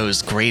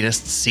Diego's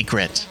greatest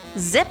secret.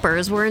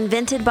 Zippers were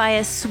invented by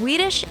a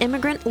Swedish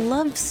immigrant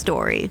love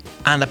story.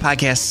 On the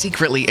podcast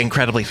Secretly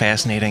Incredibly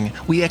Fascinating,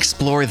 we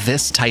explore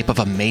this type of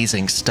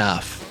amazing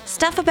stuff.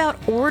 Stuff about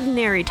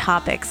ordinary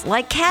topics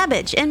like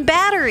cabbage and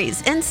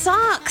batteries and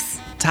socks.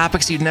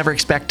 Topics you'd never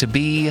expect to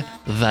be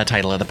the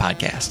title of the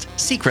podcast.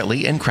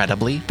 Secretly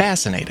Incredibly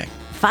Fascinating.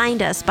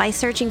 Find us by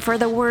searching for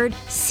the word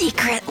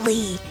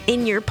secretly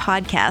in your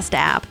podcast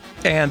app.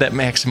 And at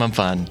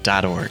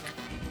MaximumFun.org.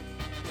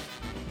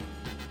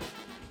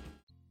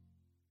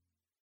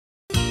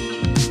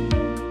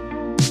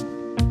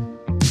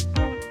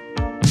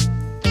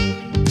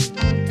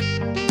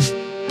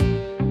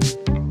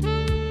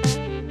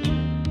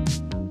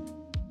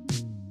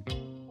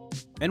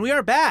 And we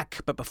are back,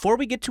 but before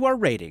we get to our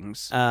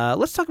ratings,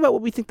 let's talk about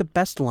what we think the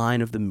best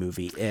line of the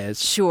movie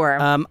is. Sure.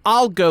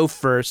 I'll go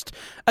first.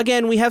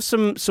 Again, we have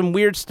some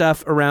weird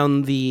stuff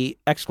around the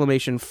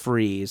exclamation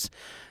freeze.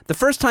 The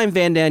first time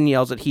Van Damme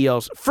yells it, he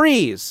yells,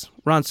 "Freeze!"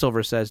 Ron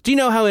Silver says, "Do you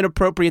know how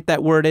inappropriate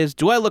that word is?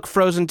 Do I look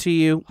frozen to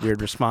you?"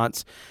 Weird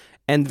response.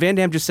 And Van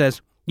Damme just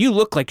says, "You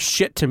look like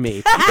shit to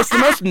me." It's the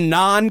most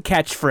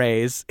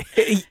non-catchphrase.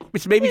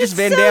 It's maybe just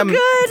Van Damme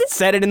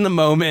said it in the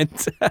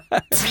moment.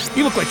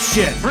 You look like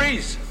shit.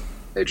 Freeze!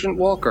 Agent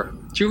Walker,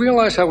 do you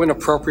realize how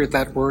inappropriate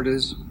that word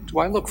is? Do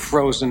I look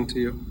frozen to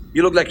you?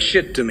 You look like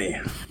shit to me.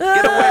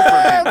 Get away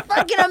from him.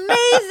 Fucking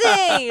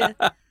amazing.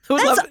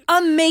 That's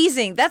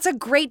amazing. That's a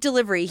great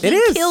delivery. He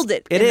killed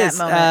it in that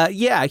moment.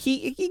 Yeah,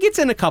 he gets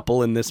in a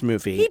couple in this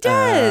movie. He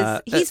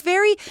does. He's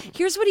very,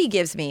 here's what he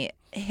gives me,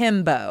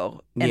 himbo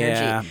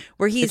energy,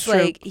 where he's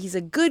like, he's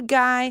a good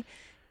guy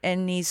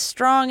and he's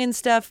strong and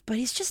stuff, but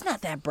he's just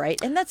not that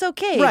bright, and that's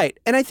okay. Right,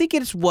 and I think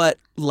it's what,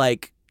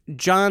 like,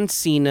 John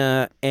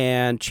Cena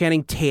and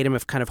Channing Tatum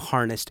have kind of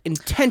harnessed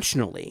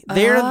intentionally.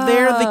 They're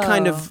the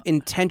kind of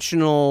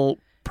intentional,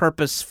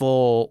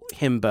 purposeful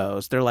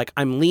himbos. They're like,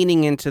 I'm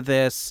leaning into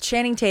this.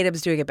 Channing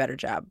Tatum's doing a better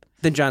job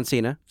than John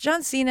Cena.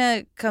 John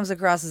Cena comes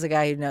across as a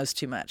guy who knows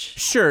too much.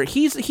 Sure,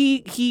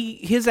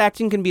 his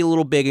acting can be a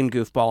little big and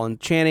goofball, and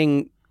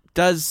Channing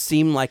does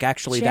seem like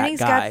actually Channing's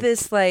that guy. Got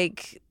this,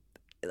 like,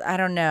 I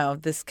don't know,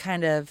 this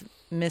kind of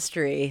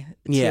mystery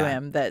to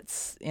him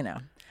that's,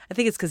 I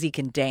think it's because he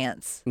can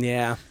dance.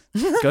 Yeah.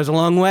 Goes a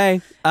long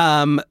way.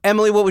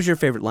 Emily, what was your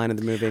favorite line of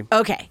the movie?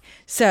 Okay.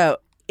 So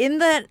in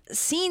that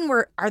scene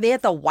where, are they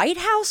at the White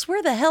House?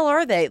 Where the hell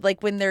are they?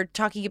 Like when they're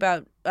talking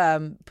about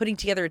putting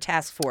together a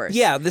task force.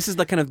 Yeah, this is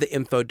the kind of the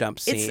info dump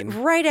scene. It's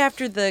right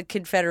after the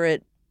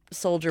Confederate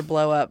soldier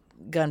blow up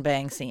gun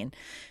bang scene.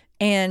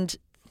 And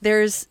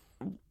there's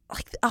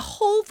like a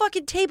whole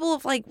fucking table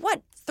of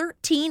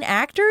 13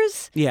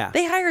 actors? Yeah.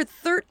 They hired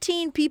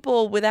 13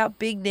 people without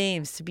big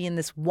names to be in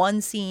this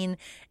one scene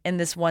and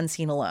this one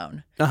scene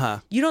alone. Uh-huh.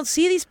 You don't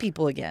see these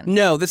people again.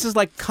 No, this is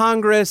like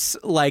Congress,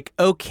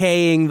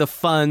 okaying the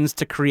funds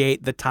to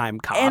create the time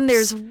cops. And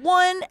there's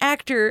one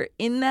actor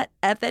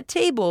at that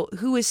table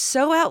who is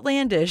so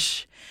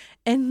outlandish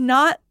and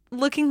not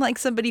looking like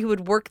somebody who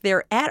would work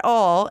there at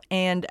all.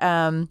 And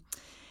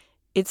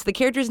it's the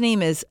character's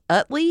name is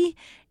Utley.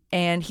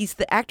 And he's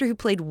the actor who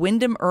played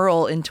Wyndham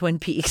Earle in Twin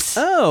Peaks.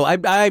 Oh,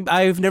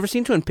 I've never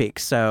seen Twin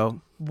Peaks,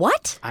 so...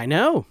 What? I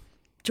know.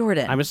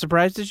 Jordan. I'm as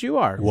surprised as you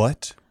are.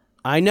 What?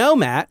 I know,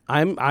 Matt.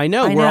 I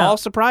know. We're all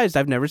surprised.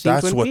 I've never seen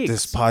Twin Peaks. That's what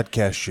this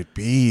podcast should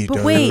be, but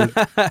dude. Wait.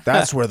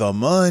 That's where the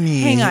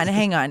money...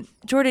 Hang on.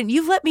 Jordan,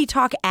 you've let me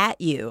talk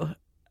at you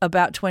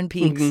about Twin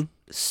Peaks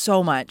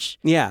so much.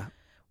 Yeah.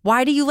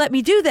 Why do you let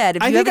me do that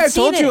if I you think haven't I've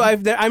told seen you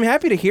it? I'm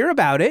happy to hear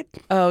about it.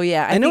 Oh,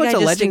 yeah. I know think it's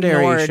a just legendary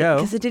ignored show.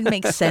 because it didn't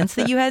make sense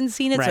that you hadn't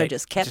seen it, so I Right.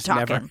 just kept Just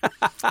talking.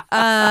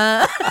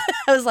 I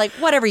was like,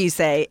 whatever you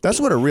say. That's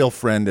what a real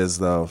friend is,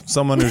 though.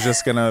 Someone who's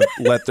just going to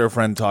let their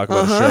friend talk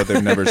about a show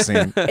they've never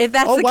seen. If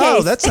that's oh, the wow,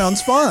 case. that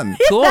sounds fun.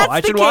 Cool. That's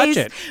I the should watch case,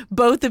 it.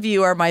 Both of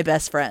you are my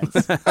best friends.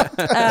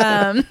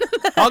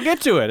 I'll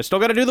get to it. I still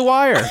got to do The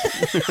Wire.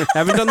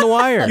 Haven't done The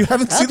Wire. You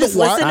haven't seen just the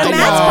Wire? listen to I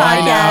Matt's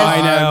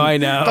podcast. I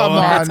know. Come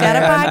on, Matt's got a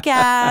man.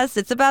 podcast.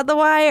 It's about The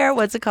Wire.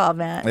 What's it called,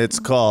 Matt? It's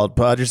called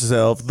Pod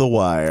Yourself The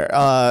Wire.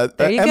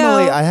 There you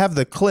Emily, go. I have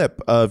the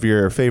clip of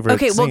your favorite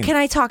Okay, well, scene. can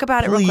I talk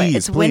about it real quick? Please,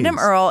 It's Wyndham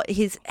please. Earl.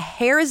 His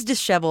hair is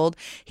disheveled.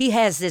 He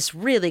has this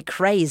really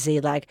crazy,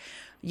 like,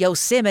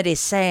 Yosemite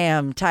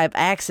Sam type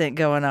accent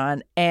going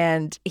on.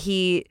 And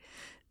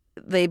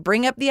they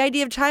bring up the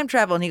idea of time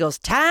travel, and he goes,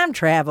 "Time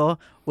travel?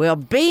 Well,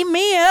 beam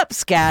me up,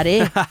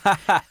 Scotty."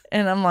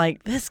 And I'm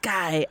like, this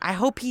guy, I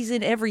hope he's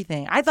in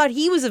everything. I thought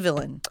he was a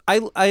villain. I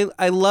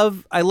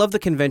love the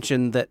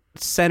convention that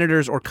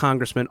senators or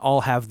congressmen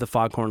all have the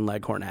Foghorn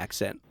Leghorn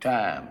accent.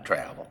 Time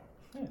travel.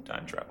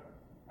 Time travel.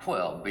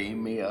 Well,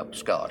 beam me up,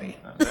 Scotty.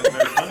 That's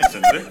very funny,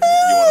 Senator. You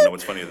want to know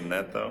what's funnier than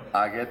that, though?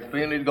 I get the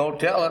feeling he's gonna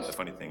tell us. The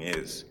funny thing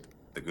is,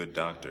 the good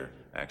doctor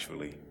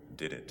actually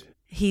did it.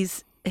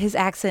 His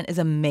accent is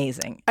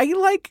amazing. I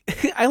like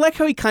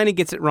how he kind of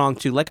gets it wrong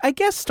too. Like, I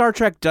guess Star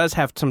Trek does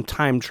have some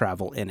time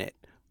travel in it,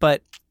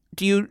 but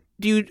do you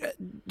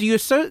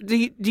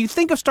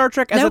think of Star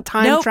Trek as a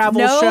time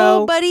travel show?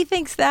 Nobody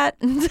thinks that.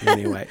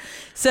 Anyway,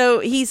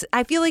 so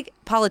I feel like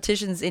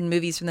politicians in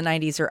movies from the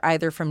 90s are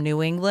either from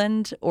New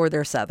England or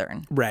they're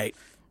Southern. right.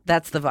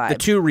 That's the vibe. The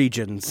two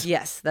regions.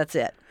 Yes, that's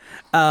it.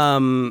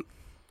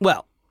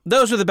 Well,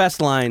 those are the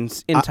best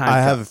lines in time. I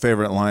have a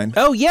favorite line.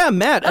 Oh yeah,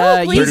 Matt.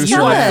 Please you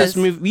tell watched us. this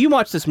movie. You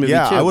watched this movie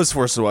Yeah, too. I was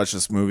forced to watch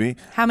this movie.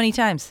 How many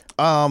times?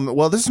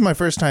 Well, this is my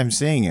first time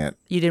seeing it.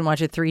 You didn't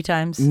watch it 3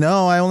 times?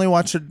 No, I only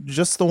watched it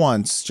just the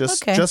once,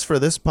 Okay. just for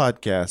this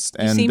podcast.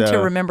 You And seem to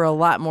remember a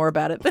lot more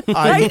about it than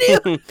I I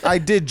do. I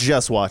did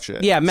just watch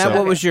it. Yeah, Matt.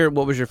 So-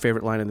 What was your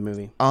favorite line in the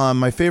movie?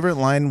 My favorite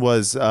line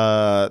was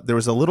there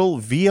was a little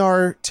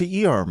VR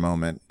to ER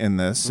moment in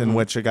this, in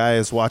which a guy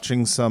is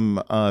watching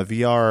some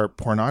VR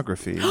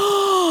pornography,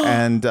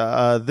 and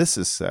this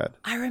is said.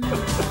 I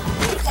remember.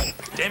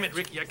 Damn it,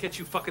 Ricky, I catch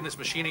you fucking this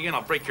machine again,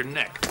 I'll break your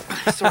neck.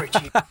 Sorry,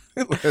 Chief.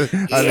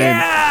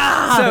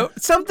 So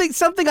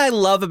something I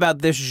love about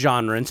this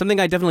genre, and something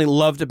I definitely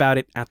loved about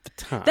it at the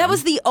time. That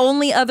was the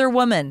only other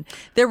woman.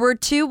 There were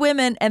 2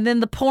 women and then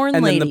the porn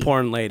and lady. then the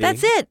porn lady.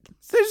 That's it.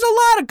 There's a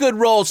lot of good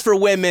roles for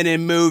women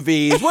in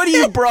movies. What are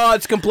you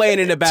broads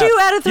complaining about? 2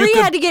 out of 3 You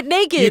could- had to get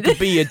naked. You could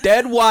be a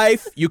dead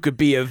wife. You could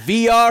be a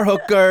VR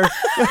hooker.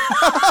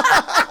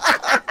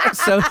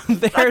 So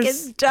there's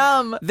Fucking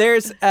dumb.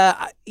 There's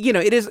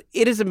it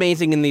is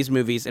amazing in these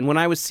movies, and when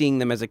I was seeing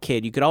them as a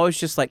kid, you could always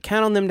just like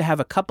count on them to have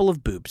a couple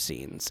of boob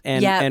scenes,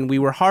 and we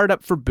were hard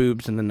up for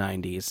boobs in the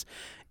 90s.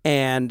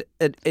 And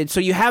so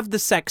you have the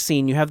sex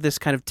scene, you have this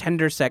kind of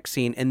tender sex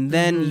scene, and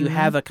then you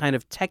have a kind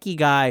of techie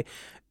guy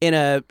in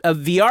a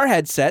VR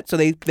headset. So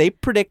they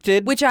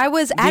predicted, Which I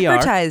was VR.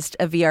 advertised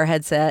a VR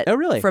headset. Oh,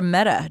 really? From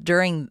Meta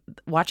during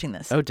watching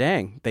this. Oh,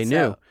 dang, they So,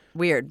 knew.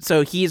 Weird.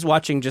 So he's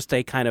watching just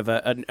a kind of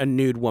a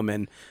nude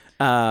woman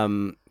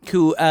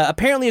who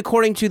apparently,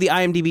 according to the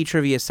IMDb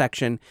trivia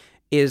section,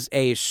 is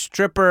a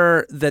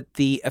stripper that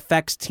the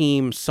effects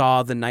team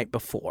saw the night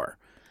before.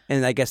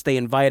 And I guess they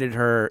invited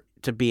her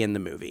to be in the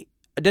movie.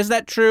 Is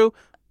that true?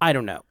 I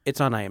don't know.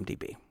 It's on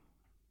IMDb.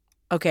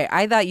 Okay,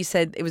 I thought you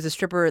said it was a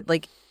stripper,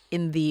 like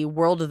in the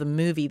world of the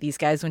movie, these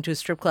guys went to a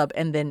strip club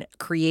and then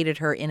created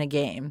her in a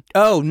game.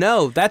 Oh,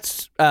 no.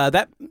 That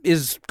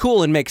is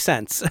cool and makes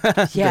sense.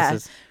 Yeah,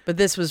 but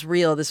this was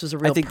real. This was a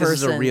real I think person.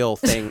 this is a real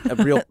thing.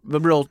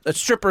 A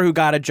stripper who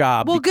got a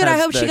job. Well, good. I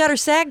because hope she got her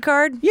SAG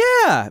card.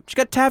 Yeah, she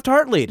got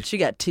Taft-Hartley. She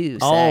got 2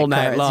 SAG all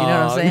night cards. long. You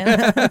know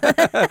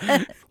what I'm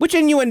saying? Which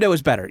innuendo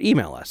is better?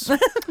 Email us.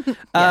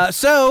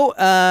 So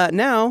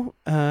now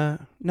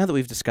that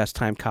we've discussed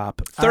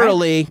Timecop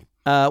thoroughly,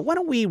 why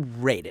don't we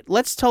rate it?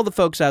 Let's tell the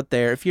folks out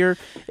there if you're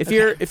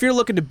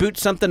looking to boot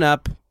something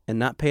up and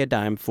not pay a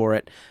dime for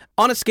it,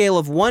 on a scale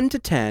of 1 to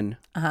 10,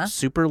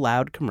 super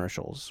loud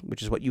commercials,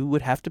 which is what you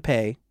would have to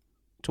pay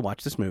to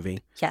watch this movie.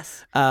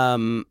 Yes.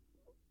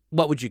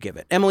 What would you give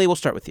it? Emily, we'll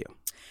start with you.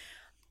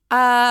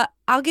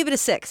 I'll give it a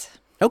 6.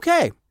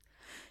 Okay.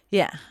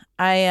 Yeah,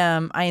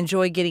 I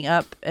enjoy getting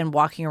up and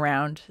walking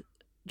around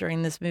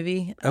during this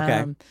movie.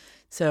 Okay.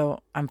 So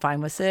I'm fine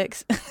with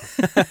 6.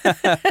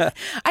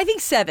 I think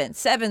 7.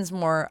 7's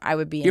more I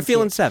would be You're into.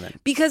 feeling 7.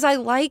 Because I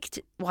watched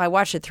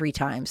it 3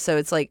 times. So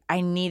it's like I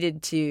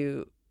needed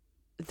to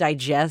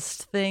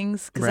digest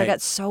things because I Right.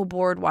 got so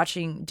bored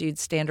watching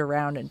dudes stand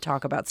around and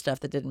talk about stuff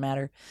that didn't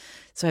matter.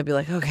 So I'd be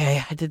like,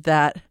 okay, I did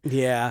that.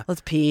 Yeah.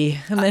 Let's pee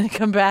and then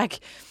come back.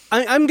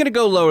 I'm going to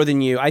go lower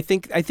than you. I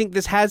think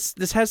this has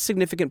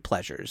significant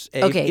pleasures.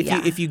 Okay, if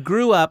yeah. if you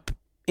grew up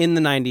in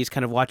the 90s,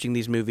 kind of watching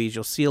these movies,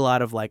 you'll see a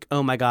lot of like,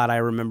 oh my God, I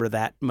remember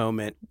that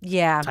moment.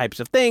 Yeah. Types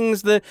of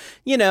things. The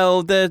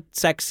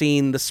sex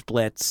scene, the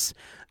splits,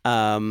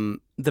 the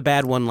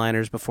bad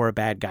one-liners before a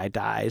bad guy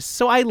dies.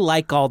 So I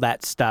like all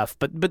that stuff.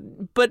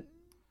 But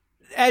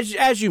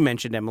as you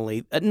mentioned,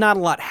 Emily, not a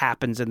lot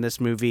happens in this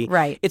movie.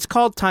 Right. It's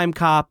called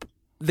Timecop.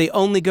 They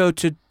only go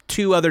to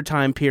 2 other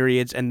time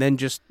periods and then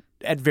just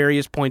at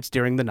various points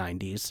during the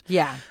 90s.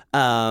 Yeah.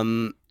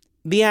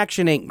 The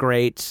action ain't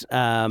great.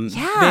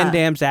 Van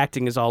Damme's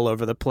acting is all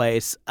over the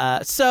place.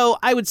 So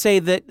I would say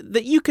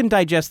that you can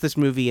digest this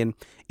movie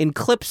in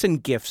clips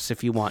and GIFs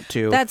if you want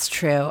to. That's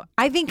true.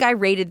 I think I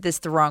rated this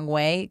the wrong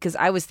way because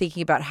I was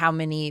thinking about how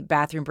many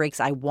bathroom breaks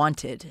I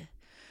wanted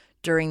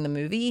during the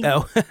movie.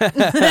 Oh.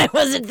 I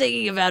wasn't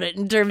thinking about it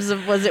in terms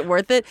of was it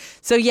worth it.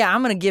 So yeah,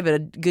 I'm gonna give it a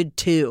good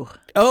 2.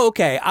 Oh,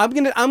 okay. I'm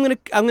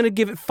gonna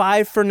give it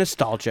 5 for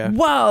nostalgia.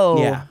 Whoa.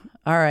 Yeah.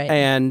 All right.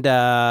 And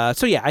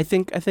so yeah, I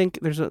think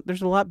there's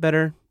a lot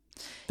better.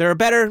 There are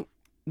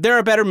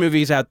better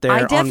movies out there.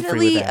 I on Free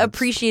definitely with Ads.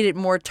 appreciate it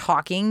more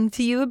talking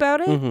to you about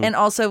it. Mhm. And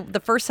also the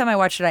first time I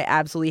watched it, I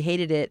absolutely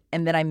hated it.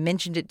 And then I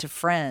mentioned it to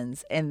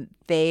friends and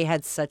they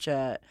had such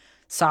a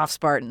soft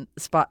spot in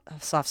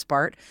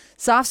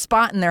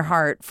their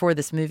heart for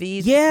this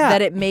movie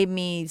that it made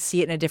me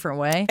see it in a different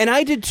way. And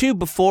I did too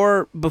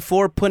before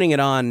putting it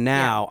on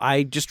now. Yeah.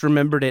 I just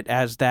remembered it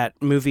as that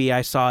movie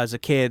I saw as a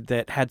kid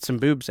that had some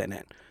boobs in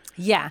it.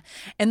 Yeah,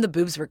 and the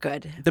boobs were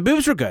good. The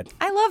boobs were good.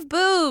 I love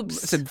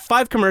boobs. I said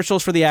 5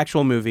 commercials for the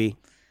actual movie,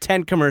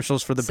 10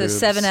 commercials for the boobs. So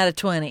 7 out of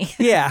 20.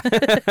 Yeah.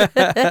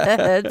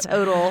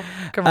 Total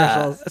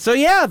commercials. So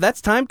yeah,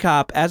 that's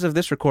Timecop. As of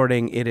this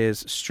recording, it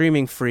is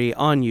streaming free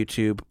on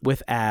YouTube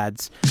with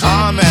ads.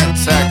 Comment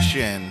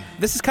section.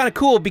 This is kind of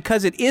cool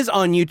because it is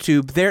on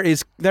YouTube.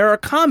 There are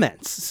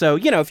comments. So,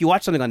 if you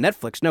watch something on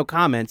Netflix, no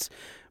comments.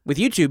 With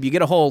YouTube, you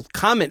get a whole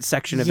comment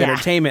section of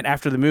entertainment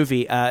after the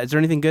movie. Is there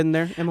anything good in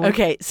there, Emily?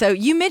 Okay, so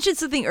you mentioned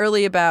something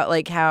early about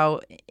like how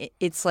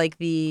it's like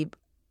the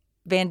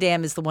Van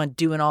Damme is the one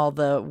doing all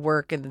the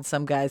work and then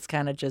some guy's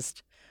kind of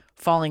just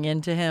falling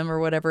into him or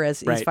whatever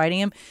as he's fighting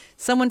him.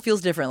 Someone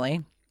feels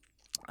differently.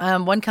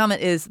 One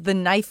comment is, the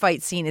knife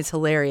fight scene is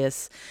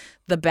hilarious.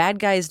 The bad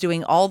guy is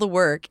doing all the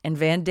work and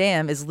Van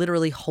Damme is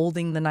literally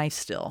holding the knife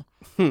still.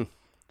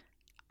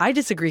 I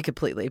disagree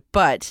completely,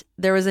 but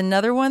there was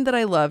another one that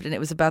I loved and it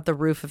was about the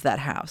roof of that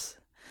house.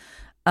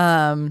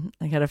 I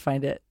gotta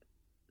find it.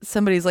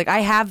 Somebody's like,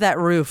 I have that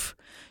roof.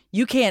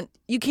 You can't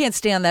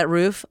stay on that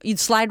roof. You'd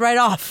slide right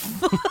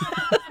off.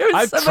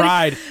 I've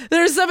tried.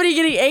 There's somebody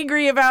getting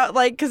angry about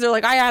because they're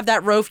like, I have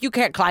that roof. You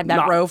can't climb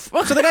that roof.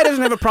 So the guy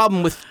doesn't have a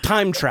problem with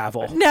time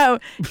travel. No,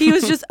 he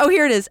was just,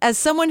 here it is. As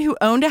someone who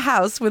owned a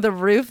house with a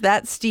roof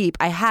that steep,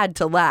 I had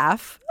to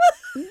laugh.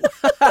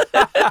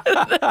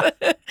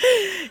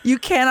 You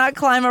cannot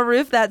climb a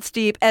roof that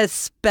steep,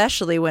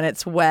 especially when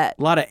it's wet.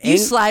 You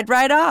slide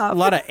right off. A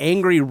lot of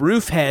angry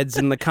roof heads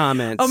in the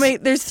comments. Oh,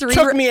 wait, there's 3.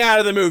 Took me out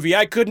of the movie.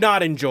 I could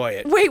not enjoy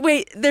it.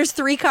 Wait. There's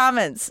 3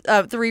 comments,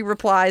 3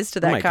 replies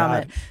to that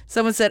comment. God.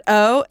 Someone said,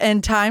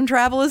 and time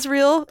travel is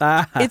real?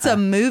 It's a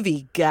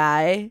movie,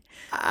 guy.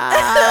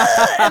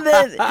 And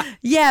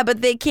then,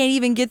 but they can't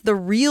even get the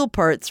real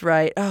parts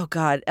right. Oh,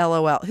 God,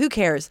 LOL. Who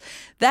cares?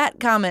 That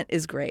comment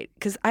is great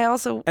because I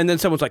also... And then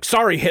someone's like,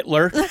 sorry,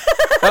 Hitler.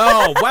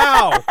 Oh,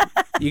 wow.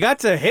 You got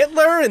to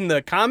Hitler in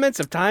the comments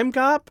of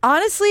Timecop?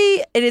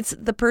 Honestly, it's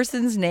the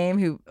person's name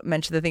who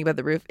mentioned the thing about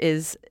the roof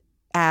is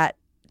at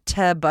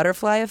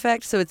Butterfly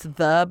Effect. So it's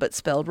but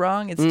spelled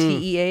wrong. It's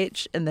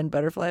TEH and then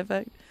Butterfly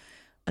Effect.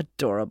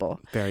 Adorable.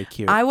 Very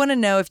cute. I want to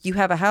know if you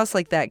have a house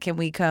like that. Can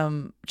we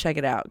come check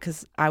it out?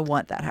 Because I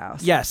want that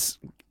house. Yes.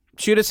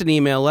 Shoot us an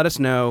email. Let us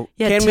know.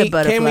 Yeah,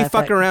 can we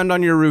fuck around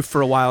on your roof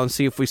for a while and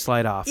see if we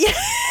slide off? Yeah.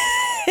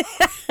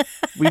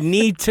 We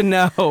need to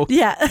know.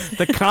 Yeah.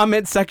 The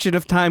comment section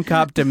of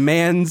Timecop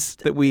demands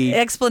that we...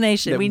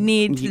 Explanation. We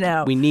need to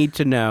know. We need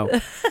to know.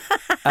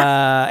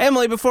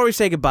 Emily, before we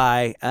say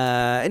goodbye,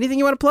 anything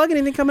you want to plug?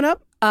 Anything coming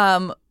up?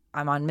 I'm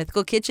on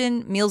Mythical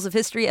Kitchen. Meals of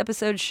History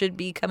episodes should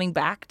be coming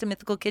back to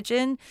Mythical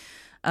Kitchen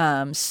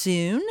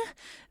soon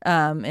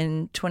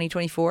in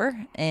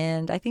 2024.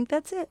 And I think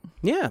that's it.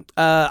 Yeah.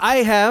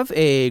 I have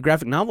a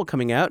graphic novel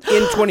coming out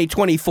in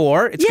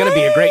 2024. It's going to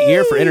be a great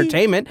year for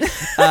entertainment.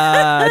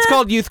 It's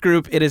called Youth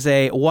Group. It is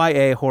a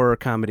YA horror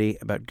comedy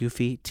about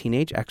goofy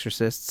teenage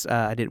exorcists.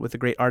 I did it with the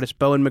great artist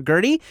Bowen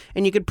McGurty,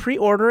 and you could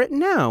pre-order it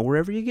now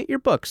wherever you get your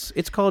books.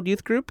 It's called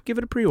Youth Group. Give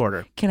it a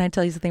pre-order. Can I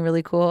tell you something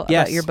really cool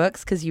about your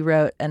books? Because you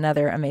wrote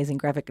another amazing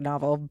graphic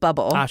novel,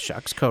 Bubble. Ah,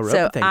 shucks. Co-wrote.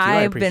 So Thank you.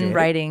 I appreciate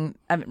it.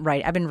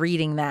 I've been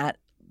reading that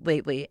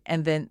lately,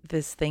 and then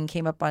this thing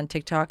came up on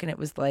TikTok and it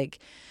was like,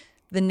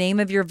 the name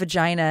of your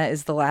vagina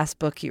is the last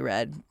book you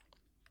read.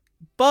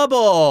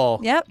 Bubble.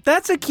 Yep.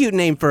 That's a cute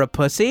name for a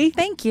pussy.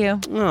 Thank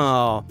you.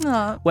 Oh.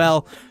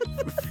 Well,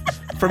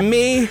 from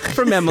me,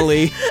 from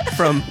Emily,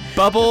 from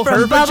Bubble,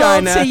 from her bubble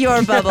vagina. to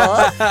your bubble.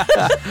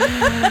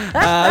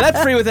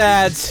 That's Free with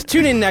Ads.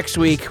 Tune in next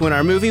week when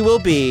our movie will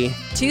be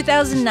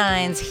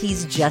 2009's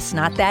He's Just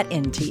Not That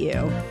Into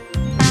You.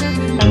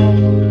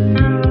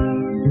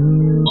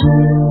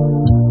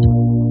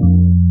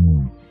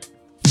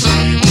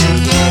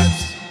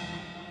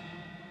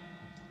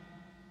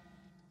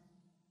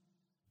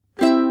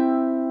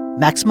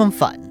 Maximum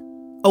Fun.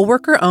 A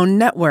worker-owned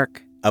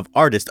network of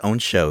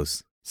artist-owned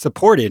shows.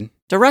 Supported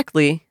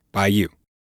directly by you.